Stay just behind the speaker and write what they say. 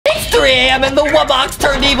3 a.m. and the Wubbox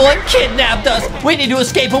turned evil and kidnapped us. We need to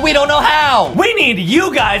escape, but we don't know how. We need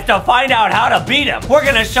you guys to find out how to beat him. We're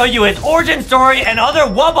gonna show you his origin story and other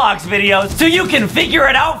Wubbox videos so you can figure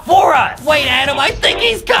it out for us. Wait, Adam, I think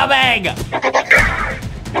he's coming.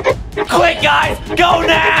 Quick, guys, go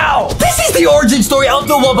now! This is the origin story of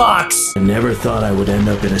the Wubbox. I never thought I would end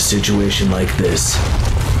up in a situation like this.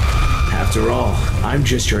 After all, I'm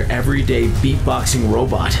just your everyday beatboxing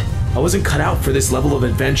robot. I wasn't cut out for this level of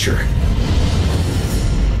adventure.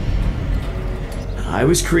 I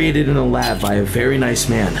was created in a lab by a very nice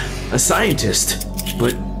man, a scientist,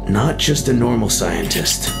 but not just a normal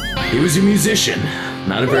scientist. He was a musician,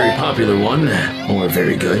 not a very popular one, or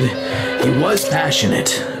very good. He was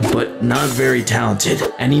passionate, but not very talented,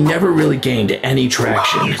 and he never really gained any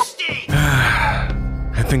traction.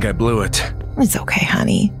 I think I blew it. It's okay,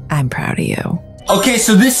 honey. I'm proud of you. Okay,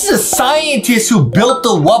 so this is a scientist who built the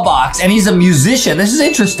Wubbox, and he's a musician. This is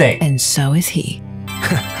interesting. And so is he.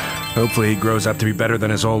 Hopefully he grows up to be better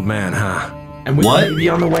than his old man, huh? And with the baby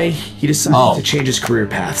on the way, he decided to change his career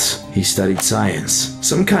paths. He studied science,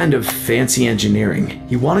 some kind of fancy engineering.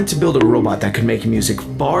 He wanted to build a robot that could make music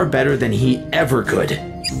far better than he ever could.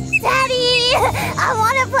 Daddy, I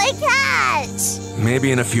want to play catch.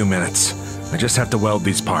 Maybe in a few minutes. I just have to weld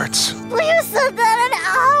these parts. But you said that an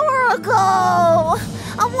hour ago.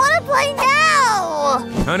 I want to play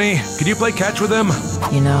now. Honey, could you play catch with him?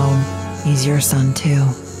 You know, he's your son too.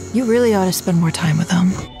 You really ought to spend more time with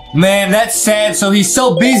him. Man, that's sad. So he's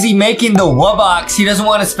so busy making the Wubbox, he doesn't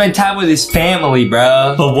want to spend time with his family,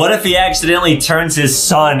 bro. But what if he accidentally turns his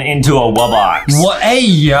son into a Wubbox? What? Hey,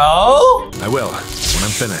 yo! I will, when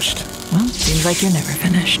I'm finished. Well, seems like you're never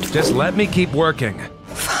finished. Just let me keep working.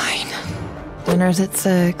 Fine. Dinner's at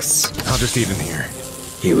 6. I'll just eat in here.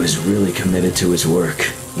 He was really committed to his work.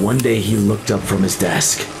 One day he looked up from his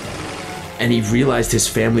desk, and he realized his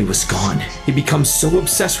family was gone. He became so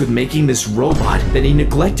obsessed with making this robot that he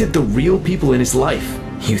neglected the real people in his life.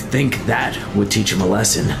 You'd think that would teach him a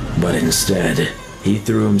lesson, but instead, he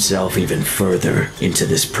threw himself even further into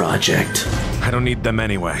this project. I don't need them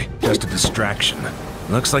anyway, just a distraction.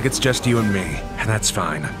 Looks like it's just you and me, and that's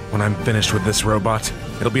fine. When I'm finished with this robot,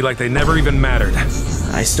 it'll be like they never even mattered.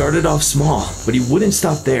 I started off small, but he wouldn't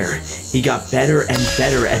stop there. He got better and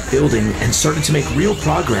better at building and started to make real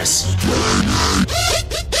progress.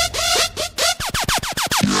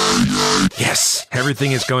 Yes,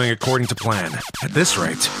 everything is going according to plan. At this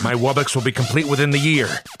rate, my Wubbox will be complete within the year.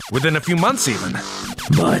 Within a few months even.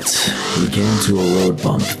 But he came to a road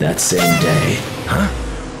bump that same day. Huh?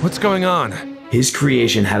 What's going on? His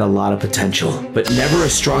creation had a lot of potential, but never a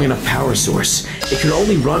strong enough power source. It could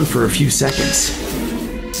only run for a few seconds.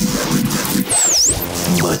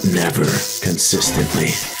 But never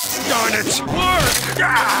consistently. Darn it! Work!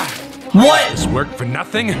 Ah! What? This work for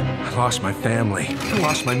nothing? I lost my family. I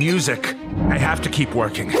lost my music. I have to keep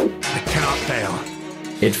working. I cannot fail.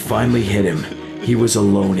 It finally hit him. He was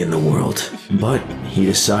alone in the world. But he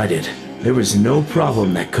decided there was no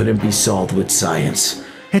problem that couldn't be solved with science.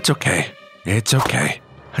 It's okay. It's okay.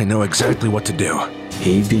 I know exactly what to do.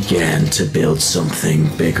 He began to build something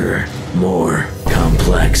bigger, more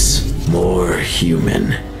complex, more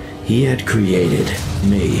human. He had created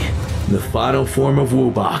me, the final form of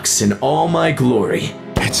Wubbox in all my glory.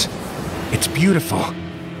 It's beautiful.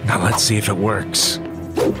 Now let's see if it works.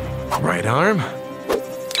 Right arm.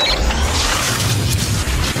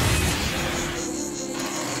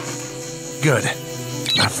 Good.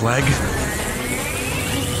 Left leg.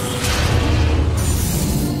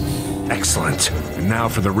 Excellent. And now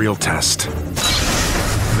for the real test.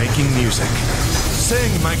 Making music.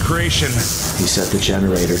 Sing, my creation. He set the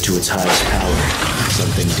generator to its highest power.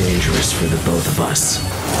 Something dangerous for the both of us.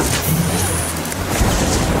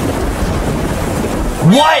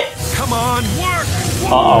 What? Come on, work!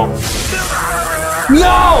 Uh-oh.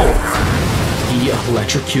 No! He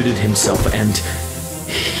electrocuted himself and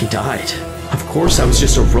he died. Of course, I was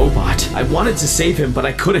just a robot. I wanted to save him, but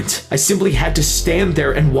I couldn't. I simply had to stand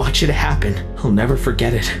there and watch it happen. I'll never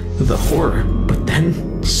forget it. The horror. But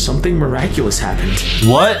then, something miraculous happened.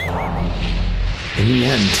 What? In the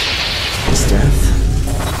end, his death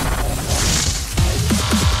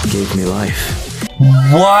gave me life.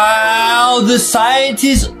 Wow, the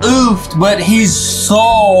scientist oofed, but his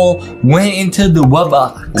soul went into the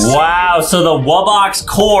Wubbox. Wow, so the Wubbox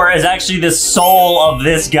core is actually the soul of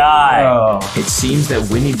this guy. Oh. It seems that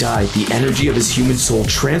when he died, the energy of his human soul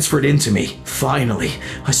transferred into me. Finally,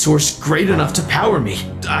 a source great enough to power me.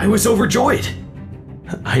 I was overjoyed.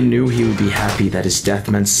 I knew he would be happy that his death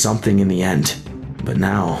meant something in the end. But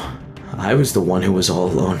now, I was the one who was all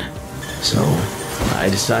alone. So, I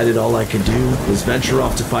decided all I could do was venture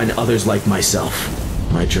off to find others like myself.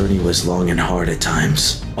 My journey was long and hard at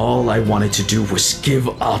times. All I wanted to do was give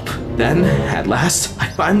up. Then, at last, I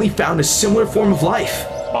finally found a similar form of life.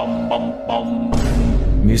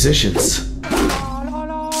 Musicians.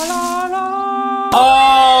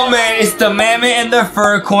 Oh man, it's the mammoth and the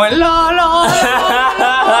fur coin. La la la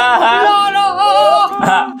la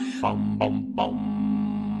la.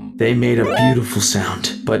 They made a beautiful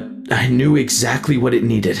sound, but I knew exactly what it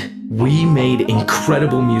needed. We made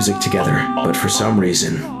incredible music together, but for some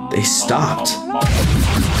reason, they stopped.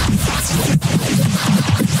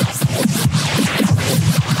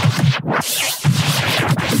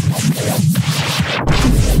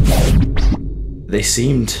 They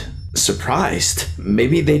seemed surprised.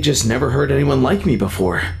 Maybe they just never heard anyone like me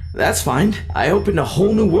before. That's fine. I opened a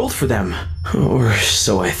whole new world for them. Or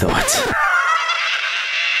so I thought.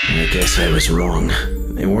 I guess I was wrong.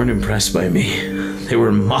 They weren't impressed by me. They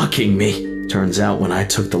were mocking me. Turns out when I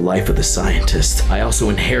took the life of the scientist, I also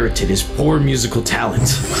inherited his poor musical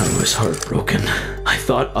talent. I was heartbroken. I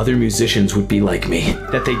thought other musicians would be like me,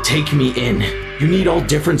 that they'd take me in. You need all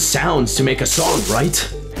different sounds to make a song,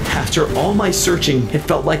 right? After all my searching, it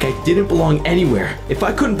felt like I didn't belong anywhere. If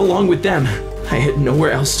I couldn't belong with them, I had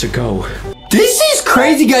nowhere else to go. This is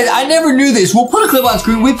crazy, guys. I never knew this. We'll put a clip on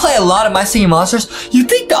screen. We play a lot of My Singing Monsters. You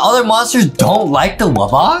think the other monsters don't like the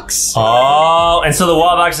Wubbox? Oh, and so the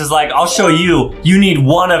Wubbox is like, I'll show you. You need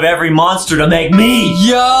one of every monster to make me.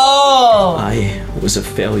 Yo! I was a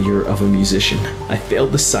failure of a musician. I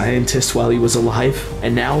failed the scientist while he was alive,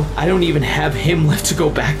 and now I don't even have him left to go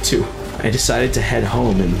back to. I decided to head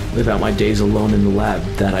home and live out my days alone in the lab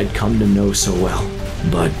that I'd come to know so well.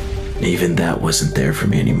 But even that wasn't there for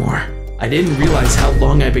me anymore. I didn't realize how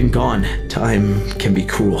long I'd been gone. Time can be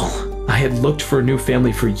cruel. I had looked for a new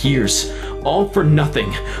family for years, all for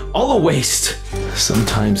nothing, all a waste.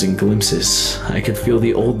 Sometimes in glimpses, I could feel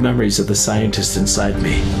the old memories of the scientist inside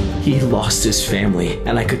me. He lost his family,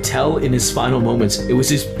 and I could tell in his final moments it was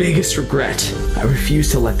his biggest regret. I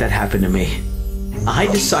refused to let that happen to me. I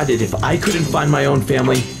decided if I couldn't find my own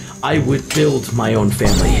family, I would build my own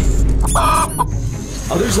family.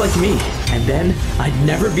 Others like me, and then I'd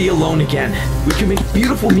never be alone again. We could make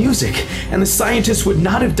beautiful music, and the scientists would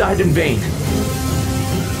not have died in vain.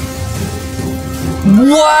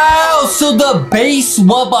 Wow! So the base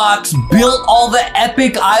Wubbox built all the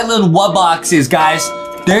epic island Wubboxes, guys.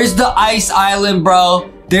 There's the ice island,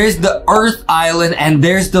 bro. There's the Earth Island, and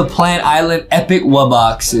there's the Plant Island epic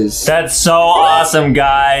Wubboxes. That's so awesome,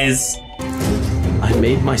 guys. I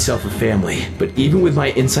made myself a family, but even with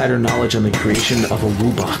my insider knowledge on the creation of a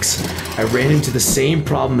Wubbox, I ran into the same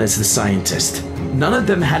problem as the scientist. None of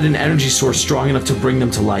them had an energy source strong enough to bring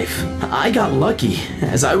them to life. I got lucky,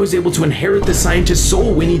 as I was able to inherit the scientist's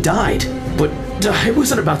soul when he died. But I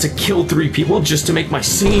wasn't about to kill 3 people just to make my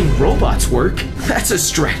singing robots work. That's a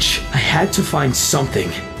stretch. I had to find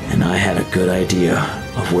something, and I had a good idea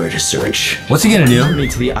of where to search. What's he gonna do? It took me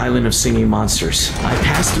to the island of singing monsters. I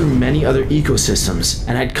passed through many other ecosystems,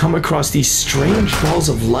 and I'd come across these strange balls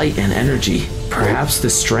of light and energy. Perhaps the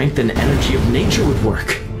strength and energy of nature would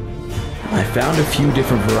work. I found a few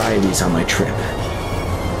different varieties on my trip.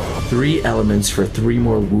 3 elements for 3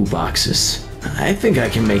 more Wubboxes. I think I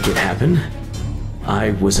can make it happen.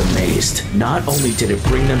 I was amazed. Not only did it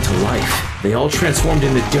bring them to life, they all transformed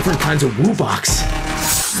into different kinds of Wubbox.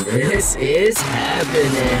 This is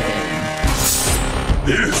happening.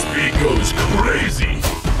 This beat goes crazy.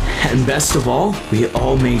 And best of all, we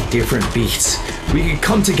all made different beats. We could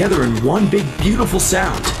come together in one big beautiful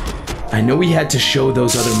sound. I know we had to show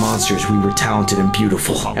those other monsters we were talented and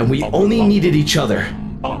beautiful, and we only needed each other.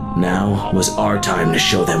 Now was our time to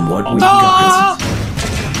show them what we got.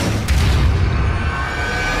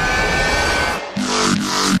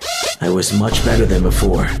 I was much better than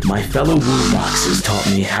before. My fellow Wubboxes taught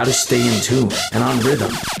me how to stay in tune and on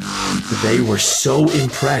rhythm. They were so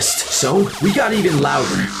impressed, so we got even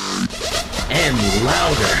louder. And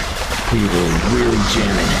louder. We were really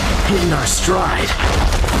jamming, hitting our stride.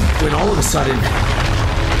 When all of a sudden,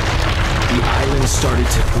 the island started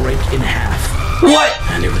to break in half. What?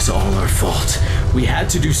 And it was all our fault. We had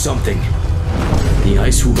to do something. The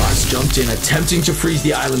ice Wubbox jumped in, attempting to freeze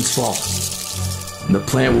the island's fall. The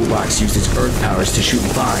plant Wubbox used its earth powers to shoot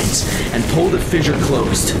vines and pull the fissure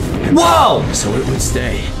closed. Whoa! So it would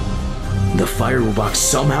stay. The fire Wubbox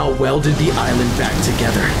somehow welded the island back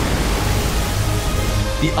together.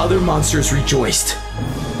 The other monsters rejoiced,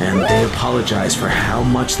 and they apologized for how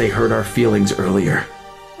much they hurt our feelings earlier.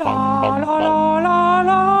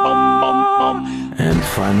 And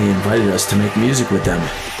finally invited us to make music with them.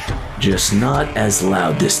 Just not as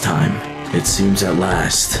loud this time. It seems at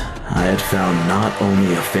last I had found not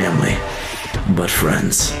only a family, but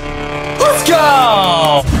friends. Let's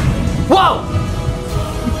go! Whoa!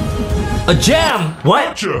 A gem? What?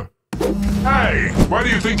 Gotcha! Hey, where do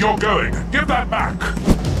you think you're going? Give that back!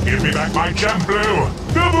 Give me back my gem, Blue!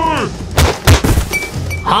 Double!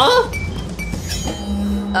 Huh?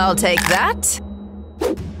 I'll take that.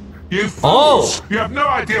 You fools! You have no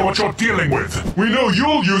idea what you're dealing with! We know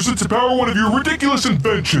you'll use it to power one of your ridiculous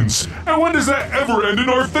inventions! And when does that ever end in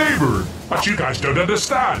our favor? But you guys don't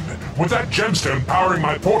understand! With that gemstone powering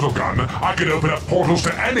my portal gun, I could open up portals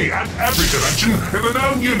to any and every dimension in the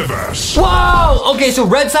known universe! Whoa! Okay, so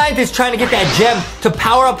Red Scientist trying to get that gem to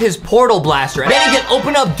power up his portal blaster. Then he can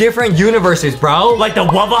open up different universes, bro. Like the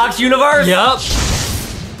Wubbox universe? Yup.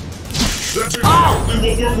 That's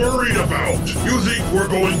exactly what we're worried about! You think we're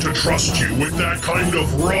going to trust you with that kind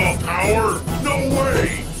of raw power? No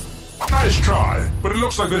way! Nice try, but it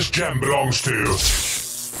looks like this gem belongs to...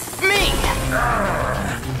 Me!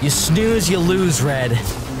 You snooze, you lose, Red.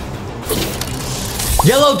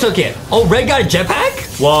 Yellow took it. Oh, Red got a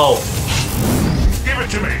jetpack? Whoa. Give it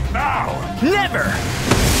to me, now! Never!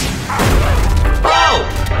 Oh!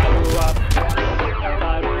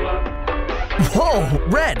 Whoa,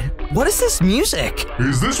 Red, what is this music?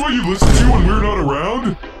 Is this what you listen to when we're not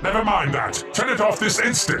around? Never mind that. Turn it off this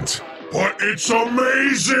instant. But it's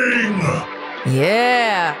amazing!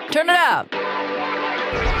 Yeah, turn it up.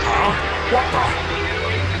 Huh? What the?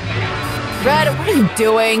 Red, what are you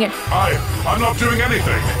doing? I'm not doing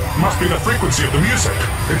anything. Must be the frequency of the music.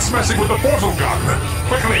 It's messing with the portal gun.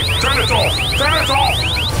 Quickly, turn it off! Turn it off!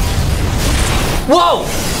 Whoa!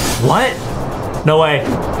 What? No way.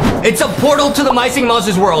 It's a portal to the Micing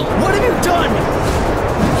Monsters world. What have you done?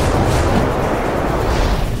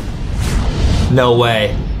 No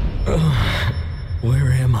way.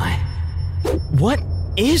 Where am I? What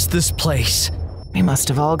is this place? We must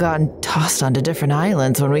have all gotten tossed onto different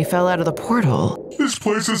islands when we fell out of the portal. This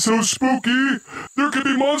place is so spooky. There could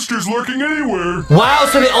be monsters lurking anywhere. Wow,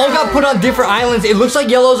 so they all got put on different islands. It looks like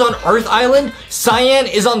Yellow's on Earth Island, Cyan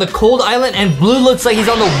is on the Cold Island, and Blue looks like he's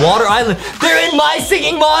on the Water Island. They're in My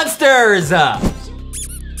Singing Monsters! Well,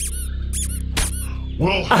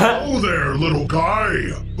 hello there, little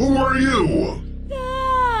guy. Who are you?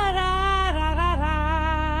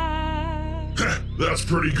 That's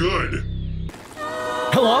pretty good.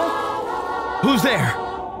 Hello? Who's there?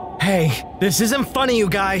 Hey, this isn't funny, you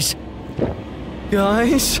guys.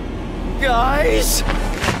 Guys?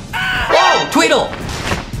 Whoa, Tweedle!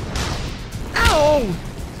 Ow!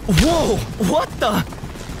 Whoa, what the?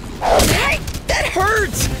 Hey, that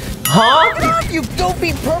hurts! Huh? Get off, you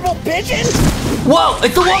dopey purple pigeon! Whoa,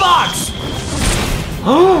 it's the Wubbox!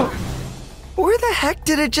 Where the heck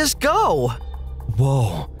did it just go?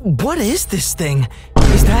 Whoa, what is this thing?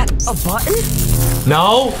 Is that a button?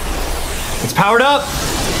 No, it's powered up.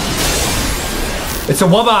 It's a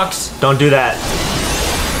Wubbox. Don't do that.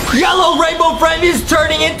 Yellow Rainbow Friend is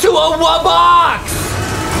turning into a Wubbox!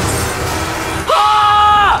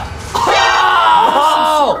 Ah!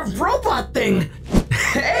 Oh! Robot thing!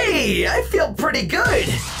 Hey, I feel pretty good!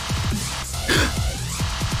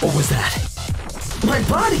 What was that? My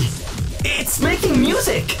body! It's making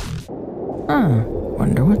music!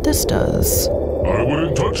 Wonder what this does. I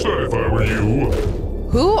wouldn't touch that if I were you.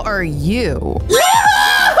 Who are you?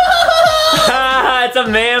 It's a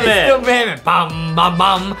mammoth. It's the mammoth. Bum, bum,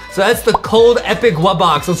 bum. So that's the cold epic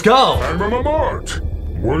Wubbox. Let's go. I'm Mart.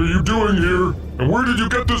 What are you doing here? And where did you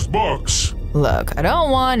get this box? Look, I don't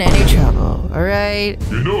want any trouble, alright?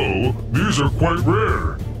 You know, these are quite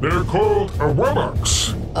rare. They're called a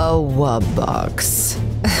Wubbox. A Wubbox.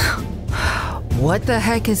 What the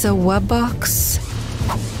heck is a Wubbox?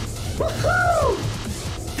 Woohoo!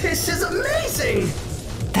 This is amazing!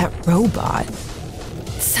 That robot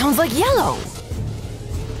sounds like Yellow.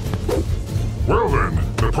 Well then,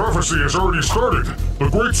 the prophecy has already started. The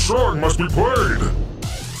great song must be played.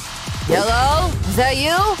 Yellow, is that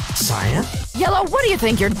you? Cyan? Yellow, what do you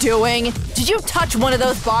think you're doing? Did you touch one of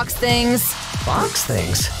those box things? Box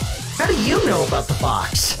things? How do you know about the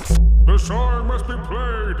box? The song must be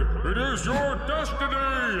played. It is your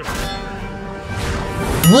destiny.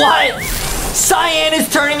 What? Cyan is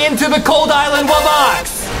turning into the Cold Island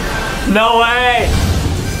Wubbox. No way.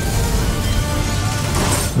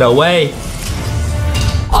 No way.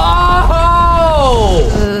 Oh!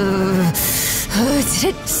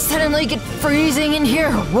 Did it suddenly get freezing in here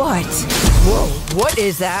or what? Whoa, what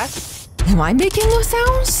is that? Am I making those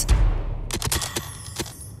sounds?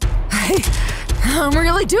 I'm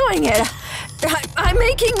really doing it. I'm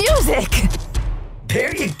making music.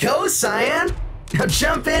 There you go, Cyan. Now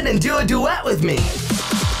jump in and do a duet with me.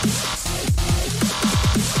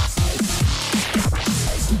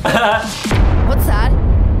 What's that?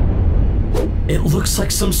 It looks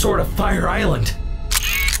like some sort of fire island.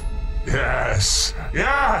 Yes,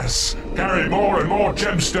 yes! Carry more and more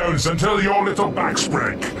gemstones until your little backs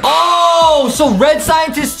break. Oh, so red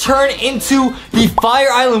scientists turn into the Fire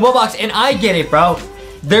Island Wubbox, and I get it, bro.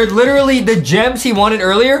 They're literally the gems he wanted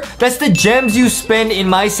earlier. That's the gems you spend in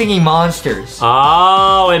My Singing Monsters.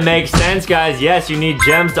 Oh, it makes sense, guys. Yes, you need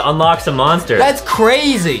gems to unlock some monsters. That's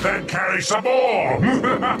crazy. Then carry some more.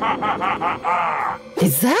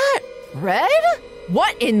 Is that Red?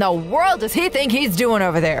 What in the world does he think he's doing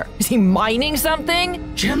over there? Is he mining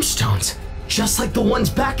something? Gemstones, just like the ones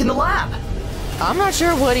back in the lab. I'm not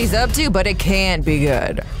sure what he's up to, but it can't be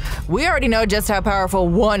good. We already know just how powerful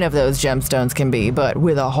one of those gemstones can be, but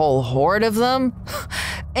with a whole horde of them,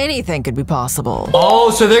 anything could be possible. Oh,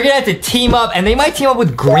 so they're gonna have to team up, and they might team up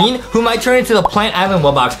with Green, who might turn into the Plant Island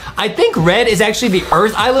Wubbox. I think Red is actually the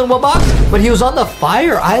Earth Island Wubbox, but he was on the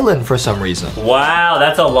Fire Island for some reason. Wow,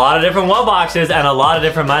 that's a lot of different Wubboxes and a lot of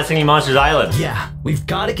different My Singing Monsters islands. Yeah, we've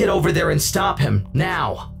got to get over there and stop him,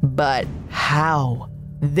 now. But how?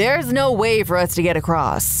 There's no way for us to get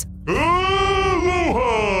across.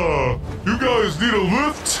 Aloha! You guys need a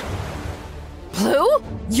lift? Blue?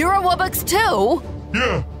 You're a Wubbox too?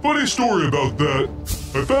 Yeah, funny story about that.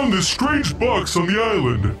 I found this strange box on the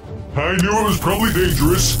island. I knew it was probably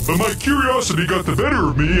dangerous, but my curiosity got the better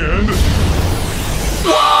of me and...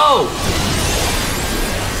 Whoa!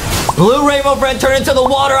 Blue Rainbow Friend turned into the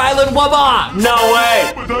Water Island Wubbox! No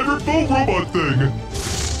way! A diver boat robot thing!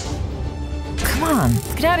 Come on,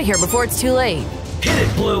 let's get out of here before it's too late. Hit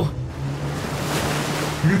it, Blue.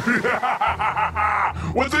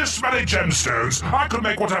 With this many gemstones, I could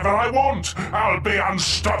make whatever I want. I'll be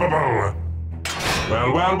unstoppable.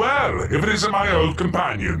 Well, well, well, if it isn't my old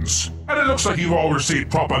companions. And it looks like you've all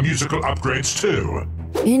received proper musical upgrades too.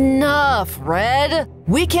 Enough, Red.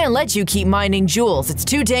 We can't let you keep mining jewels. It's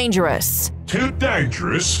too dangerous. Too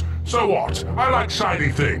dangerous? So what? I like shiny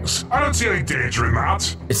things. I don't see any danger in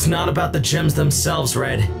that. It's not about the gems themselves,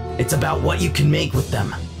 Red. It's about what you can make with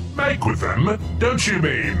them. Make with them? Don't you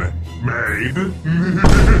mean made?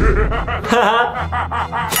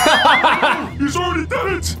 He's already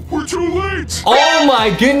done it! We're too late! Oh my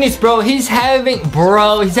goodness, bro. He's having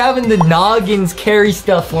the noggins carry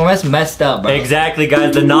stuff for him. That's messed up, bro. Exactly,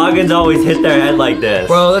 guys. The noggins always hit their head like this.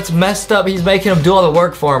 Bro, that's messed up. He's making him do all the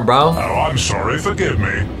work for him, bro. Oh, I'm sorry. Forgive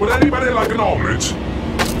me. Would anybody like an omelet?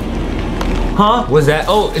 Huh? What's that?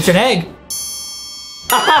 Oh, it's an egg.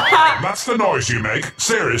 That's the noise you make.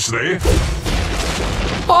 Seriously.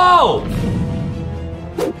 Oh!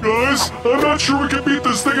 Guys, I'm not sure we can beat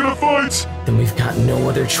this thing in a fight. Then we've got no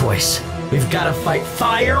other choice. We've got to fight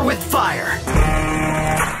fire with fire.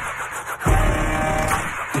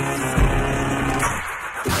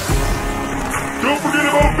 Don't forget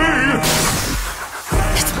about me.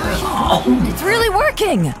 It's really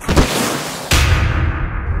working.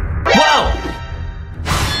 Whoa!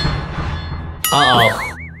 Uh-oh.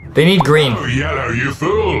 They need Green. Oh, Yellow, you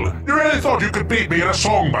fool. You really thought you could beat me in a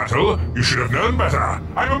song battle? You should have known better.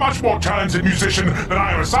 I'm a much more talented musician than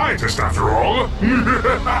I am a scientist, after all.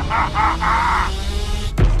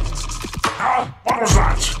 What was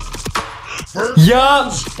that?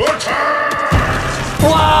 Yup!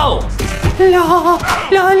 Wow! La,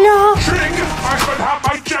 la, la. Shring! I spent half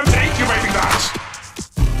my gems incubating that!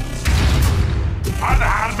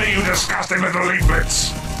 Unhand me, you disgusting little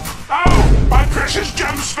leaflets! Oh, my precious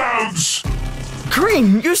gemstones!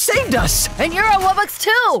 Green, you saved us! And you're a Wubbox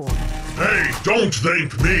too! Hey, don't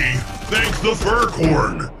thank me. Thank the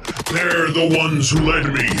Furcorn. They're the ones who led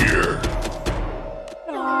me here.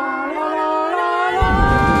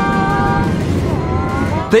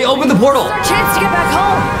 They opened the portal! Our chance to get back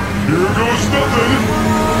home! Here goes nothing.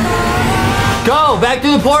 Go! Back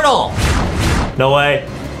through the portal! No way.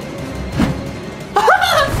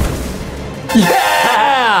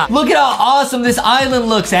 Yeah! Look at how awesome this island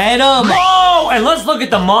looks, Adam! Oh, and let's look at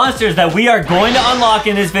the monsters that we are going to unlock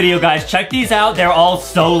in this video, guys. Check these out. They're all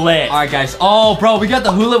so lit. All right, guys. Oh, bro, we got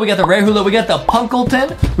the hula, we got the rare hula, we got the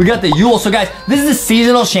Punkleton, we got the Yule. So, guys, this is a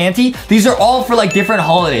seasonal shanty. These are all for, like, different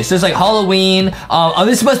holidays. So, there's, like, Halloween. Oh,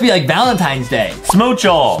 this must be, like, Valentine's Day.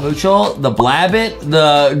 Smoochel. Smoochel, the Blabbit,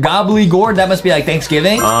 the Gobbly-Gourd. That must be, like,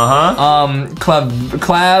 Thanksgiving.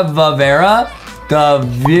 Clavavera. The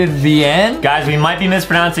Vivienne. Guys, we might be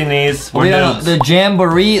mispronouncing these. We're noobs. The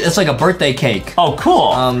Jamboree. It's like a birthday cake. Oh,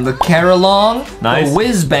 cool. The Carolong. Nice. The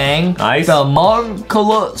Whiz Bang. Nice. The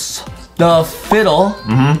Monculus. the fiddle,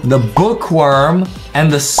 the bookworm,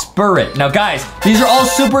 and the spirit. Now guys, these are all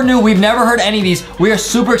super new. We've never heard any of these. We are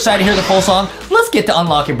super excited to hear the full song. Let's get to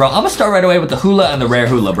unlocking, bro. I'm gonna start right away with the hula and the rare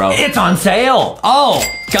hula, bro. It's on sale. Oh,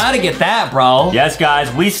 gotta get that, bro. Yes,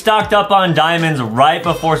 guys, we stocked up on diamonds right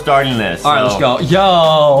before starting this. All right, let's go. Yo.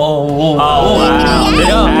 Oh, wow. This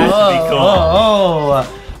has to be cool.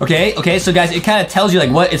 Okay, so guys, it kind of tells you like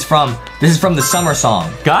what it's from. This is from the summer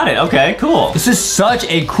song. Got it, okay, cool. This is such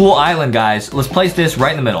a cool island, guys. Let's place this right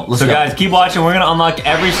in the middle. Let's go. Guys, keep watching. We're gonna unlock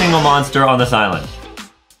every single monster on this island.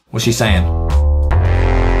 What's she saying?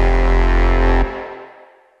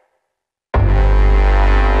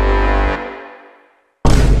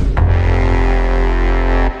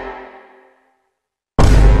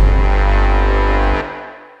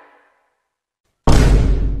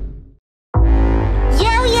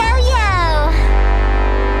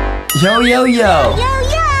 Yo, yo, yo. Yo,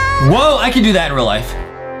 yo. Whoa, I can do that in real life.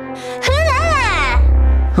 Hula.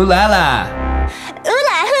 Hula.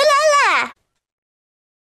 Hula, hula.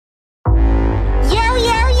 Yo,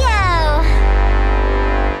 yo, yo.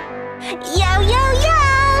 Yo, yo, yo.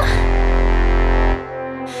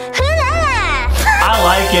 Hula. I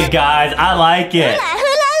like it, guys. I like it.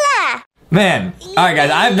 Hula. Man, all right, guys.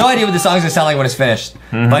 I have no idea what the song's gonna sound like when it's finished.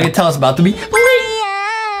 But I can tell it's about to be.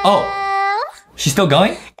 Oh, she's still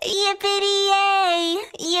going? Yippity-yay,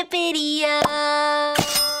 yippity-yo.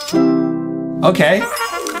 Okay.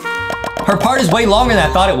 Her part is way longer than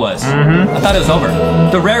I thought it was. I thought it was over.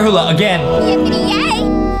 The rare hula again.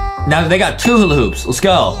 Yippity-yay. Now they got 2 hula hoops. Let's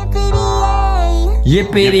go. Yippity-yay.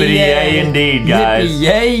 Yippity-yay indeed, guys.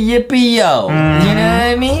 Yippee-yay, yippee-yo. You know what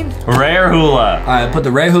I mean? Rare hula. All right, put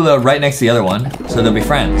the rare hula right next to the other one, so they'll be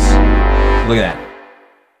friends. Look at that.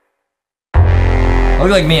 Look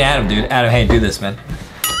like me and Adam, dude. Adam, hey, do this, man.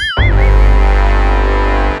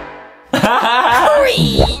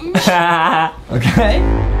 Okay.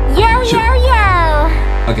 Yo, yo, yo.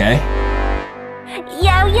 Okay.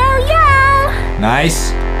 Yo, yo, yo.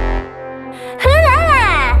 Nice.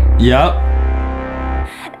 Hula. Yup.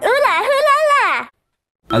 Hula, hula.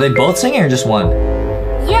 Are they both singing or just one?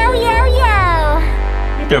 Yo, yo, yo.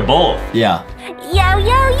 I think they're both. Yeah. Yo,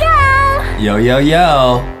 yo, yo. Yo, yo,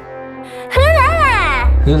 yo.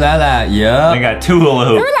 Hula. Hula la. Yup. They got 2 hula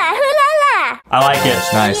hoops. Hula, hula. I like it.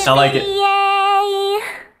 It's nice. I like it. Yay.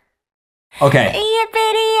 Okay.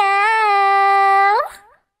 Yippity-yo.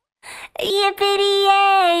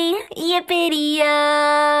 Yippity-yay. Yippity-yo.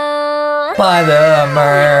 Buy the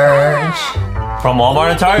merch. From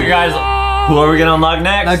Walmart and Target, guys. Who are we gonna unlock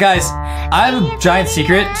next? Now, guys, I have a giant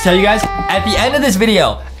secret to tell you guys. At the end of this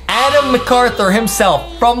video, Adam MacArthur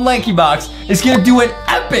himself from LankyBox is gonna do an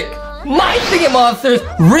epic My Thinking Monsters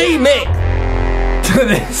remix to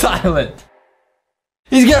this island.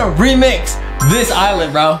 He's gonna remix this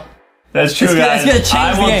island, bro. That's true, It's guys. gonna change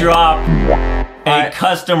I the will game. drop a Alright.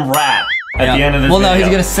 custom rap at the end of this Well, video. no, he's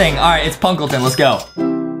gonna sing. All right, it's Punkleton. Let's go.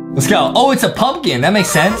 Let's go. Oh, it's a pumpkin. That makes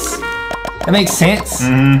sense. That makes sense.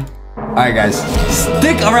 All right, guys.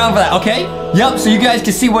 Stick around for that, okay? Yep, so you guys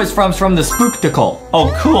can see what it's from. It's from the Spooktacle.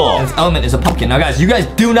 Oh, cool. And its element is a pumpkin. Now, guys, you guys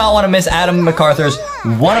do not want to miss Adam MacArthur's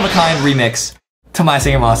one-of-a-kind remix to My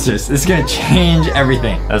Singing Monsters. This is gonna change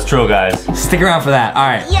everything. That's true, guys. Stick around for that. All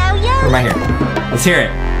right. Yo, yo. Put 'em right here. Let's hear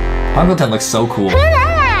it. Punkleton looks so cool.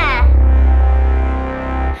 Hula.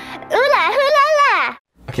 Hula, hula.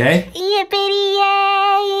 Okay?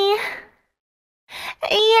 Yippity-yay.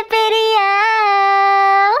 Yippity-yo.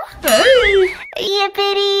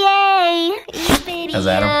 Yippity-yay. Yippity-yo. How's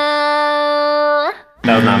Adam?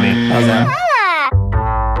 That was not me. How's that?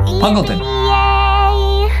 Punkleton.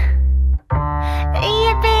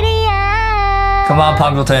 Yippity-yo. Come on,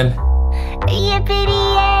 Punkleton.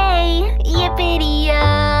 Yippity-yay. Yippity-yo.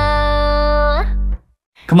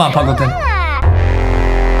 Come on, Punkleton.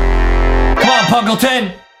 Come on,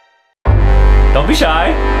 Punkleton. Don't be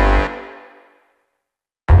shy.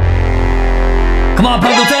 Come on,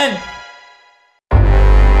 Punkleton.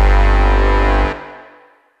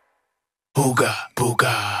 Ooga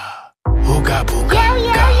booga, ooga booga, Yo,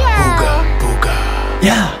 yo, yo. ooga booga,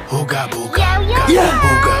 Yeah. ooga booga, Yo, yo, Yeah.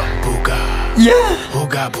 ooga booga, Yeah.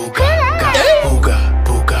 ooga booga, ooga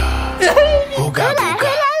booga, ooga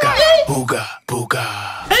booga, ooga booga,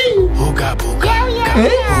 ooga booga, Yo, yo,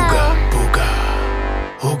 yo. ooga booga,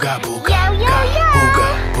 ooga booga, Yo, yo, yo. ooga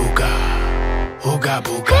booga, ooga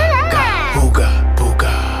booga, ooga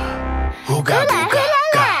booga, ooga booga.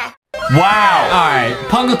 Wow. All right,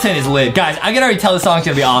 Punkleton is lit. Guys, I can already tell the song's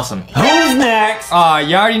gonna be awesome. Who's next?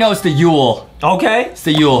 You already know it's the Yule. Okay. It's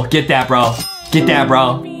the Yule. Get that, bro. Get that,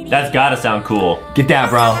 bro. That's gotta sound cool. Get that,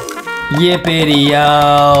 bro.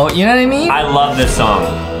 Yippity-yo. You know what I mean? I love this song.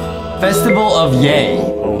 Festival of Yay.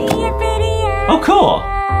 Oh, cool.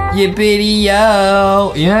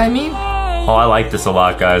 Yippity-yo. You know what I mean? Oh, I like this a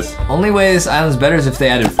lot, guys. Only way this island's better is if they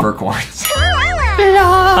added fur corns.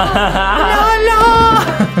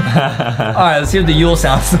 Alright, let's see what the Yule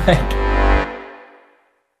sounds like.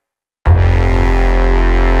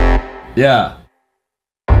 Yeah.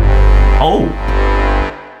 Oh.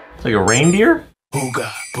 It's like a reindeer?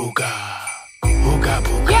 Booga, booga. Booga,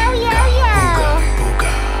 booga. Yo, yo, yo. Booga,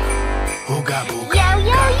 booga. Booga, Yo,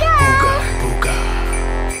 yo, yo. booga.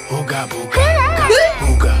 Booga, booga.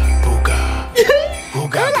 Booga, booga.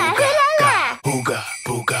 Booga, Hula, booga. hula, la. Booga,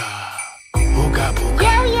 booga. Booga, booga.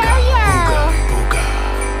 Yo, yo, yo. Booga,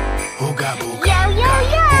 booga. Booga, Yo, yo,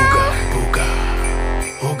 yo. booga.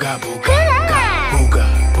 Booga, booga. Hula, la. Booga,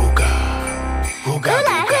 booga. Booga,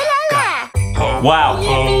 Hula, booga. hula, la. Wow.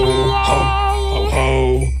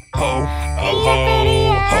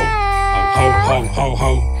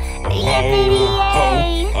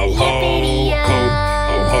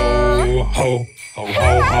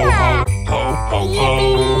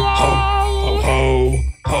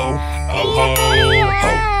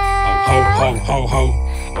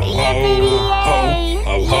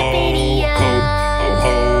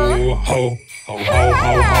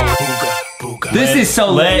 This is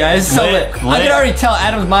so lit, guys. It's so lit. I can already tell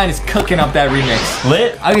Adam's mind is cooking up that remix.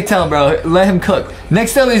 Lit? I can tell, bro. Let him cook.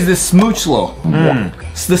 Next up is the Smoochlo.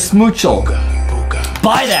 It's the Smoochel.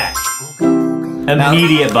 Buy that.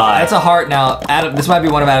 Immediate buy. That's a heart now. Adam, this might be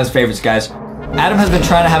one of Adam's favorites, guys. Adam has been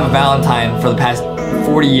trying to have a Valentine for the past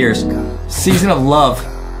 40 years. Season of love.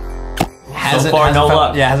 So far, no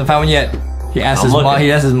luck. Yeah, hasn't found one yet. He asks his mom.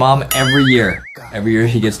 He asks his mom every year. Every year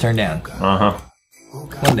he gets turned down. Uh-huh.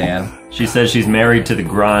 One day, Adam. She says she's married to the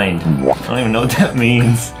grind. I don't even know what that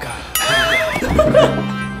means.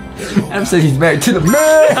 Adam said he's married to the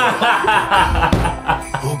man.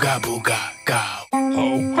 Booga, booga, go.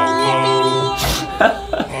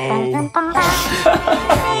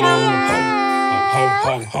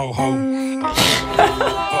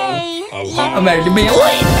 I'm married to being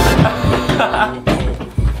late.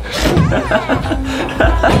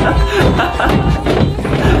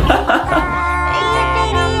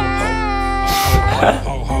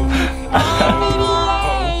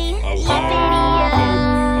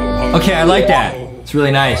 Okay, I like that. It's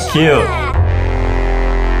really nice. Cute.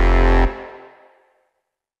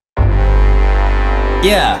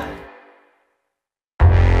 Yeah.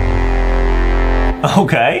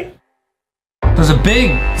 Okay. There's a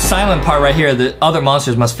big silent part right here. The other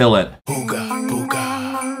monsters must fill it. Booga, booga.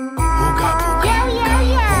 Yo, yo,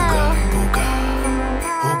 yo.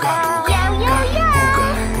 Yo, yo, yo.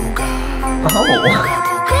 Oh.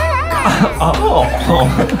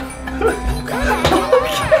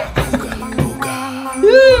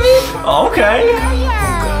 Okay.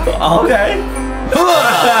 Okay.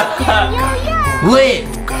 Lit.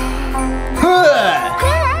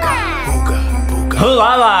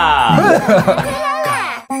 Hula la.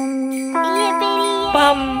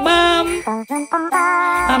 Bum bum.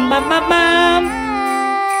 Bum bum bum bum.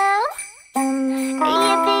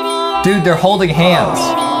 Dude, they're holding hands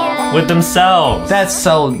With themselves. That's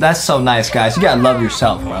so nice, guys. You gotta love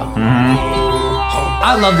yourself, bro.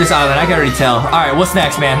 I love this island. I can already tell. All right, what's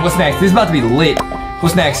next, man? What's next? This is about to be lit.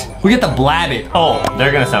 What's next? We get the Blabbit. Oh,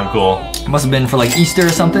 they're gonna sound cool. Must have been for like Easter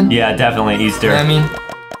or something. Yeah, definitely Easter. You know what I mean?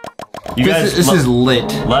 You guys, this is lit.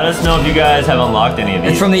 Let us know if you guys have unlocked any of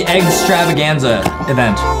these. It's from the Egg Extravaganza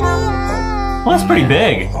event. Well, that's pretty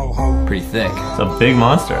big. Pretty thick. It's a big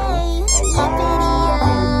monster.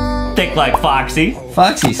 Thick like Foxy.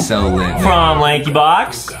 Foxy's so lit. From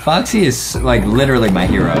LankyBox. Foxy is like literally my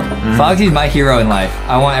hero. Foxy's my hero in life.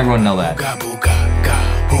 I want everyone to know that.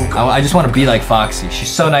 I just want to be like Foxy. She's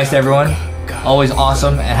so nice to everyone. Always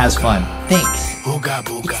awesome and has fun. Thanks.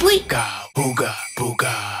 It's lit.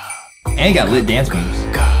 And you got lit dance moves.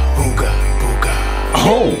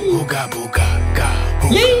 Oh.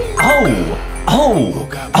 Yay. Oh.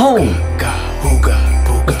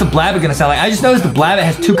 What's the Blabbit gonna sound like? I just noticed the Blabbit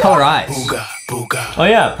has 2 color eyes. Oh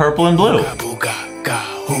yeah, purple and blue.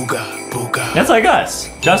 That's like us.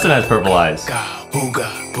 Justin has purple eyes.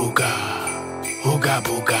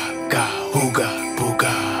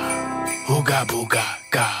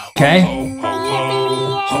 Okay.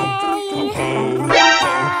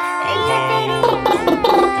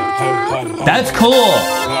 That's cool.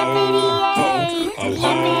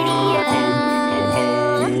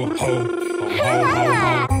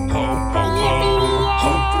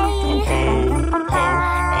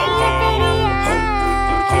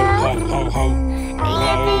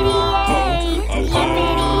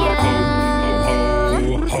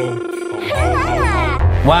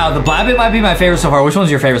 Wow, the Blabbit might be my favorite so far. Which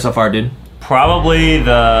one's your favorite so far, dude? Probably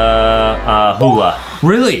the hula.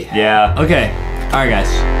 Really? Yeah. Okay. All right, guys.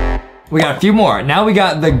 We got a few more. Now we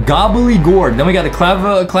got the Gobbly-Gourd. Then we got the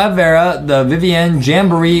Clavera, the Vivienne,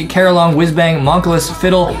 Jamboree, Carolong, Whizbang, Monculus,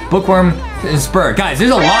 Fiddle, Bookworm, and Spur. Guys,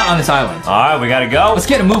 there's a lot on this island. All right, we gotta go. Let's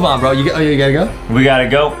get a move on, bro. You gotta go? We gotta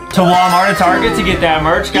go to Walmart and Target to get that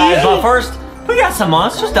merch, guys. But first, we got some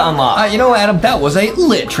monsters to unlock. You know what, Adam? That was a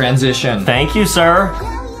lit transition. Thank you, sir.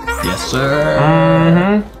 Yes, sir.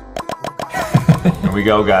 Here we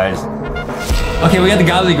go, guys. Okay, we got the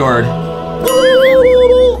Gobbly-Gourd.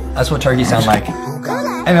 That's what turkeys sound like.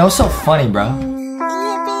 Hey man, what's so funny, bro?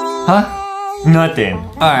 Huh? Nothing.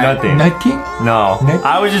 Alright. Nothing. Nothing? No. Nothing?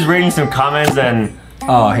 I was just reading some comments and...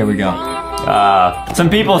 Oh, here we go. Some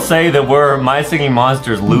people say that we're My Singing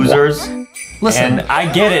Monsters losers. Listen. And I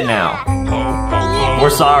get it now. We're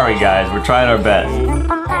sorry, guys. We're trying our best.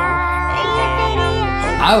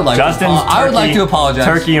 I would like to apologize.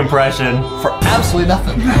 Turkey impression. For absolutely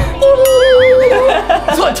nothing.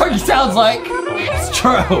 That's what a turkey sounds like. It's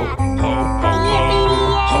true.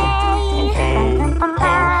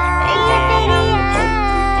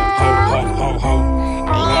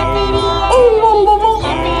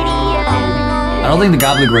 I don't think the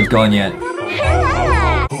Gobbly-Gourd's going yet.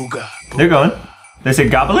 They're going. They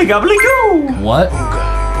said gobbly gobbly goo. What?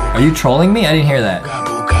 Are you trolling me? I didn't hear that.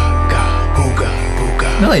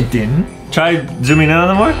 No, they didn't. Try zooming in on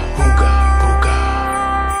them more.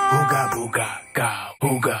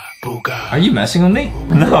 Are you messing with me?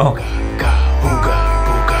 No.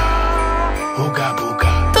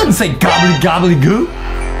 Doesn't say gobbly gobbly goo.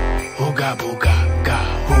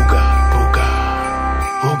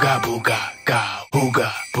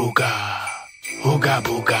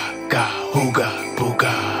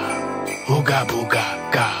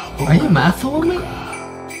 Are you mathing with me?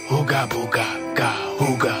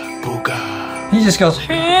 He just goes,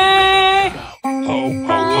 hey.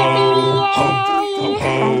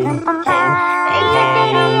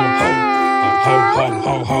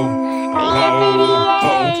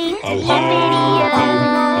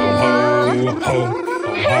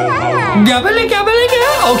 Gobbly gobbly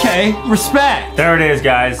goo. Okay, respect. There it is,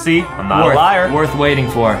 guys. See, I'm not a liar. Worth waiting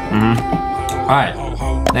for. All right.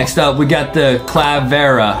 Next up, we got the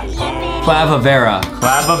Clavera. Clavavera.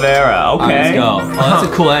 Okay. All right, let's go. Oh, that's a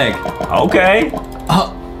cool egg. Okay.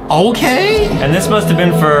 Okay? And this must have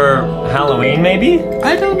been for Halloween, maybe?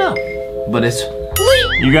 I don't know. But it's...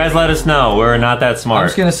 You guys let us know. We're not that smart. I'm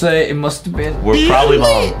just gonna say it must have been... We're probably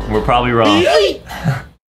wrong. We're probably wrong.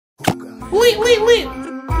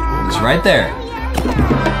 It's right there.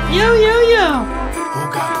 Yo, yo, yo.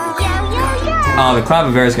 Oh, the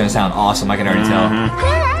Clavavera is gonna sound awesome. I can already tell.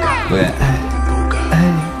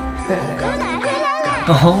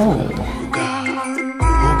 Oh.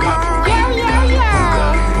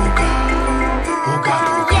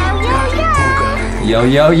 Yo,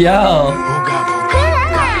 yo, yo.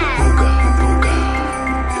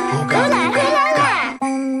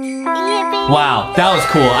 Wow, that was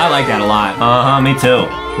cool. I like that a lot. Me too.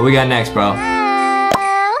 What we got next, bro?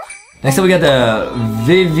 Next up, we got the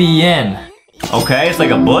Vivienne. Okay, it's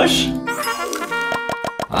like a bush?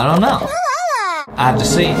 I don't know. I have to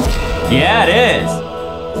see. Yeah, it is.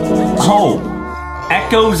 Oh,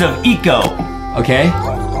 Echoes of Eco. Okay.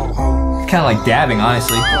 It's kind of like dabbing,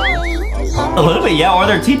 honestly. A little bit, yeah, or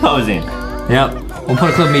they're T-posing. Yep. We'll put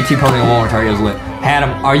a clip of me T-posing on Walmart Target lit.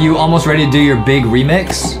 Adam, are you almost ready to do your big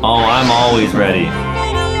remix? Oh, I'm always ready.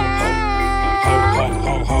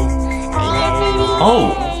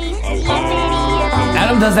 Oh.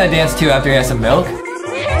 Adam does that dance too after he has some milk.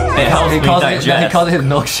 It helps me digest. He calls it his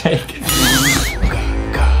milkshake.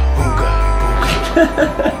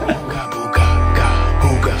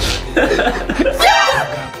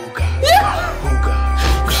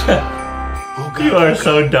 You are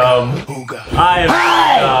so dumb. I am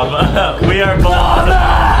dumb. We are both.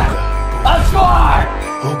 I'm smart!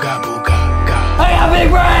 I got a big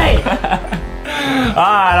brain!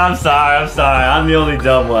 Alright, I'm sorry. I'm the only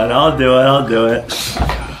dumb one. I'll do it.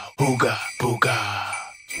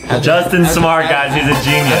 Justin's smart, guys. He's a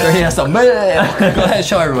genius. After he has some milk. Go ahead,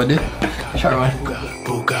 show everyone, dude. Show everyone.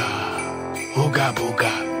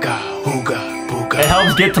 It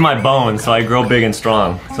helps get to my bones so I grow big and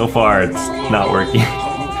strong. So far, it's not working.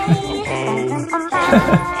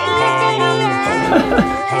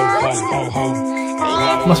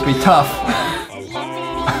 Must be tough.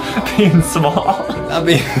 Being small. Not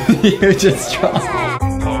being huge and strong.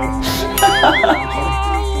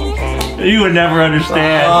 You would never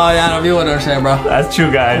understand. Oh, yeah, you wouldn't understand, bro. That's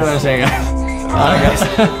true, guys. You wouldn't understand, guys. Alright,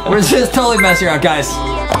 guys. We're just totally messing around, guys.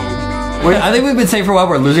 I think we've been safe for a while.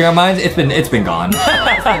 We're losing our minds. It's been gone.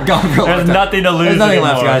 Gone for a long There's time. nothing to lose. There's nothing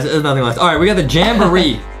anymore. left, guys. There's nothing left. All right, we got the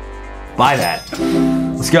jamboree. Buy that.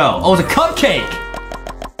 Let's go. Oh, it's a cupcake.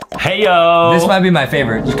 Hey yo. This might be my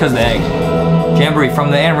favorite just because of the egg. Jamboree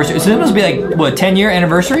from the anniversary. So this must be like what 10-year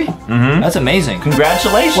anniversary? Mm-hmm. That's amazing.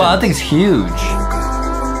 Congratulations. Wow, that thing's huge.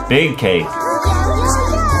 Big cake.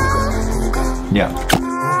 Yeah.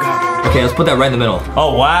 Okay, let's put that right in the middle.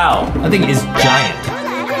 Oh wow. That thing is giant.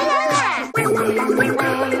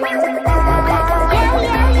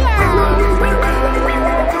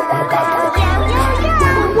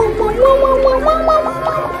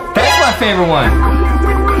 That's my favorite one.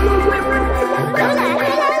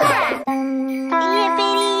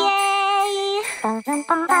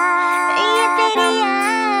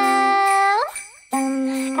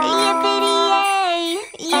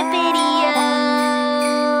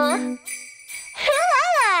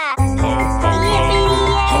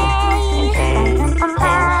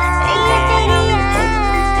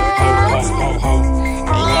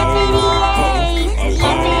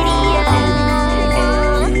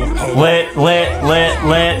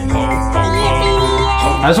 Lit.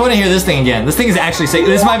 I just want to hear this thing again. This thing is actually sick.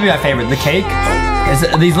 This might be my favorite. The cake.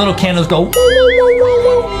 These little candles go.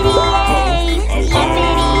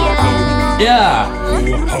 Yeah.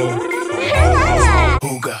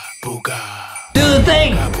 Do the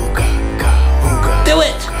thing. Do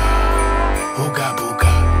it.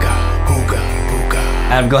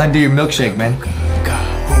 Adam, go ahead and do your milkshake, man.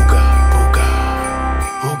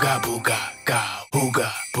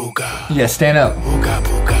 Yeah, stand up.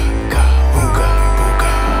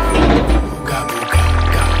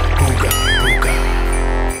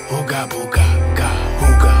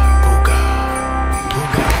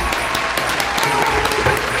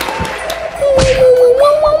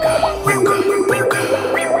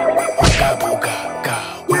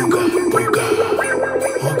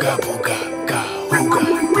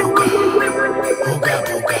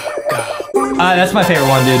 That's my favorite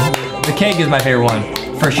one, dude. The cake is my favorite one,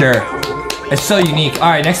 for sure. It's so unique. All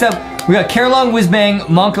right, next up, we got Carolong, Whizbang,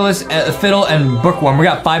 Monculus, Fiddle, and Bookworm. We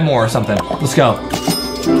got 5 more or something. Let's go.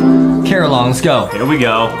 Carolong, let's go. Here we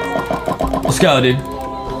go. Let's go, dude.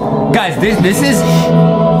 Guys, this is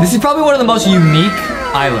probably one of the most unique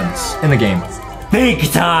islands in the game.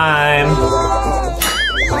 Big time.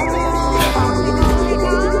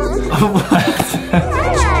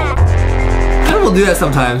 Adam will do that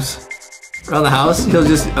sometimes. Around the house, he'll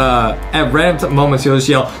just, at random moments, he'll just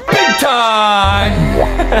yell, "Big time!"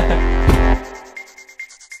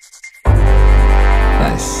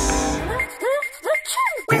 Nice.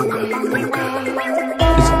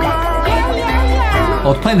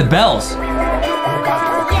 Oh, it's playing the bells.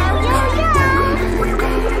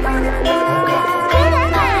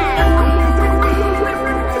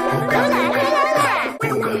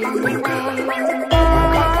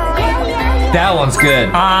 That one's good.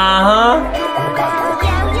 Uh-huh.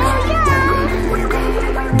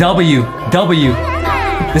 W.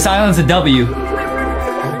 This island's a W.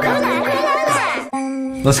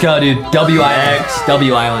 Let's go, dude. W-I-X,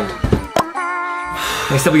 W Island.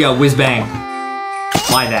 Next up, we got Whizbang.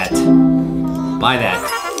 Buy that. Buy that.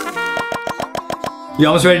 You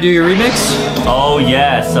almost ready to do your remix? Oh,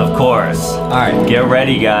 yes, of course. All right. Get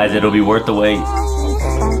ready, guys. It'll be worth the wait.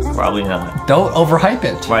 Probably not. Don't overhype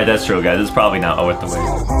it. Right, that's true, guys. It's probably not worth the wait.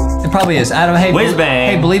 It probably is. Adam, hey, Whizbang.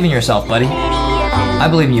 Hey, believe in yourself, buddy. I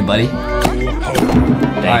believe in you, buddy. All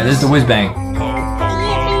right, this is the Whizbang.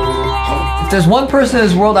 If there's one person in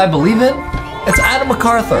this world I believe in, it's Adam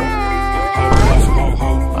MacArthur.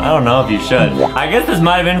 I don't know if you should. I guess this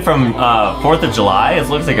might have been from 4th of July. It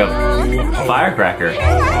looks like a firecracker.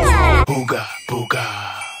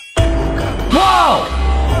 Whoa!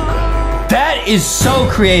 That is so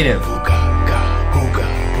creative.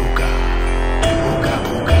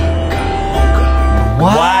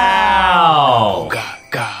 Wow!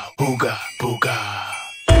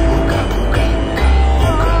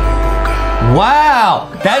 Wow!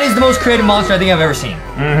 That is the most creative monster I think I've ever seen.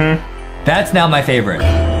 Mm-hmm. That's now my favorite.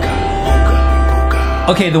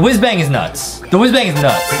 Okay, the Whizbang is nuts. The Whizbang is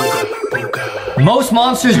nuts. Most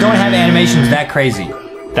monsters don't have animations that crazy.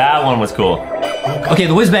 That one was cool. Okay,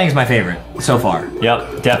 the Whizbang is my favorite so far.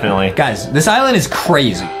 Yep, definitely. Guys, this island is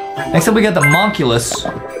crazy. Next up, we got the Monculus.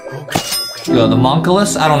 The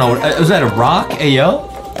Monculus? I don't know. Was that a rock? Ayo?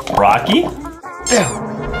 Rocky? Yeah.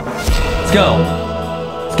 Let's go.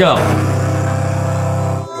 Let's go.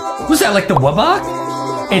 Was that like the Wubbox?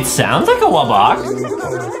 It sounds like a Wubbox.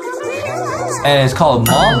 And it's called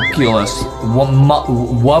Monculus. Wubonculus.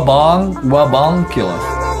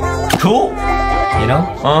 Cool. You know?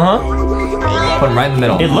 Uh-huh. Put them right in the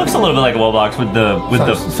middle. It looks a little bit like a Wubbox with the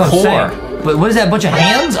core. But what is that? A bunch of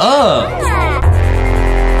hands?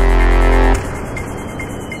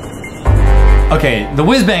 Okay, the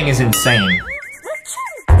whiz bang is insane.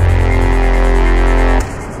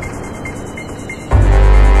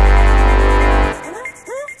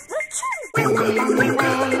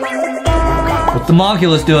 What's the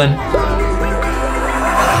Monculus doing?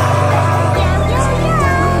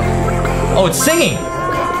 Oh, it's singing.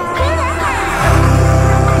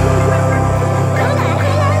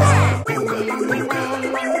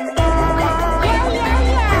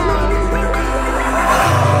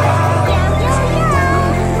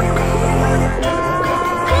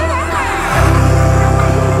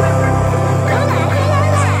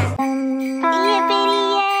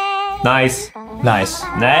 Nice. Nice.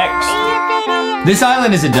 Next. This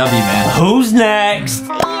island is a W, man. Who's next?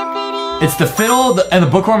 It's the fiddle, and the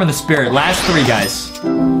bookworm, and the spirit. Last three, guys.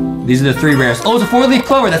 These are the three rares. Oh, it's a 4-leaf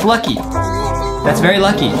clover. That's lucky. That's very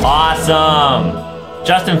lucky. Awesome.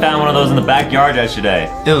 Justin found one of those in the backyard yesterday.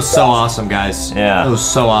 It was so awesome, guys. Yeah. It was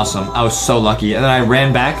so awesome. I was so lucky. And then I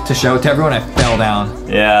ran back to show it to everyone. I fell down.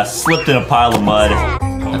 Yeah, slipped in a pile of mud.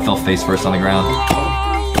 I fell face first on the ground.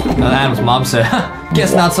 And Adam's mom said,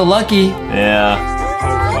 guess not so lucky. Yeah.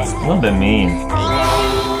 A little bit mean.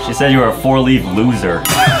 She said you were a 4-leaf loser.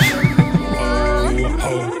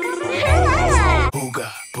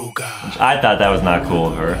 I thought that was not cool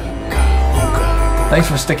of her. Thanks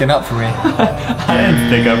for sticking up for me. I didn't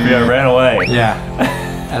stick up for you, I ran away. Yeah,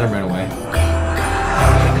 Adam ran away.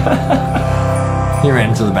 He ran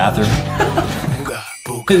into the bathroom.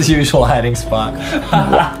 His usual hiding spot.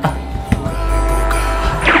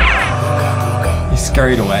 He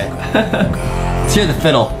scurried away. Let's hear the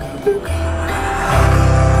fiddle.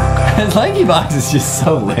 His LankyBox is just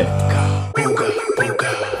so lit.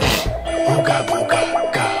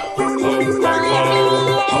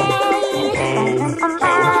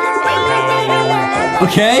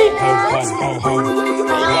 Okay.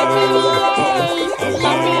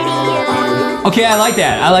 Okay, I like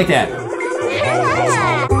that. I like that.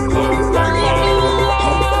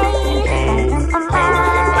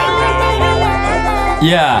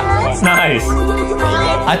 Yeah. Nice.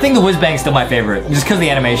 I think the whiz bang's still my favorite, just because of the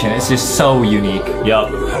animation. It's just so unique. Yup.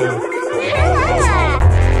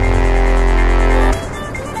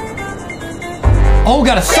 Oh,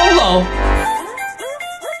 got a solo.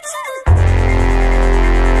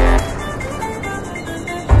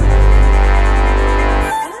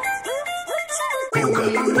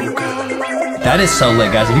 That is so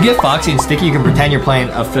lit, guys. If you get Foxy and Sticky, you can pretend you're playing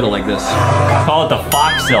a fiddle like this. Call it the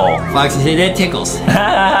Foxel. Foxy said that tickles.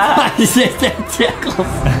 Foxy said that tickles.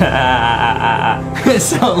 It's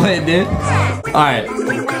so lit, dude. Alright.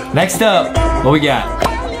 Next up, what we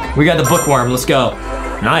got? We got the bookworm. Let's go.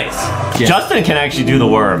 Nice. Yeah. Justin can actually do the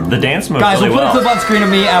worm. The dance move Guys, really we'll put well. a clip on screen of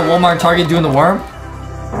me at Walmart and Target doing the worm.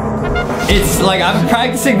 It's like, I've been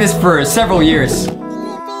practicing this for several years.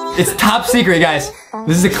 It's top secret, guys.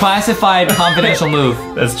 This is a classified confidential move.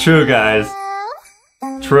 That's true, guys.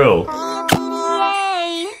 True.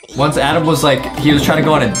 Once Adam was like, he was trying to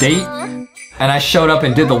go on a date, and I showed up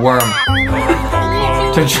and did the worm.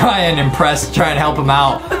 To try and impress, try and help him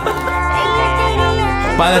out.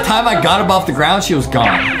 By the time I got him off the ground, she was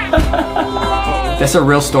gone. That's a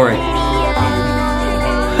real story.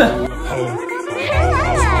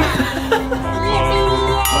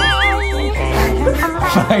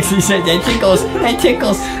 Foxy said that tickles, that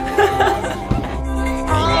tickles.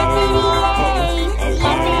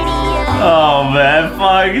 Oh man,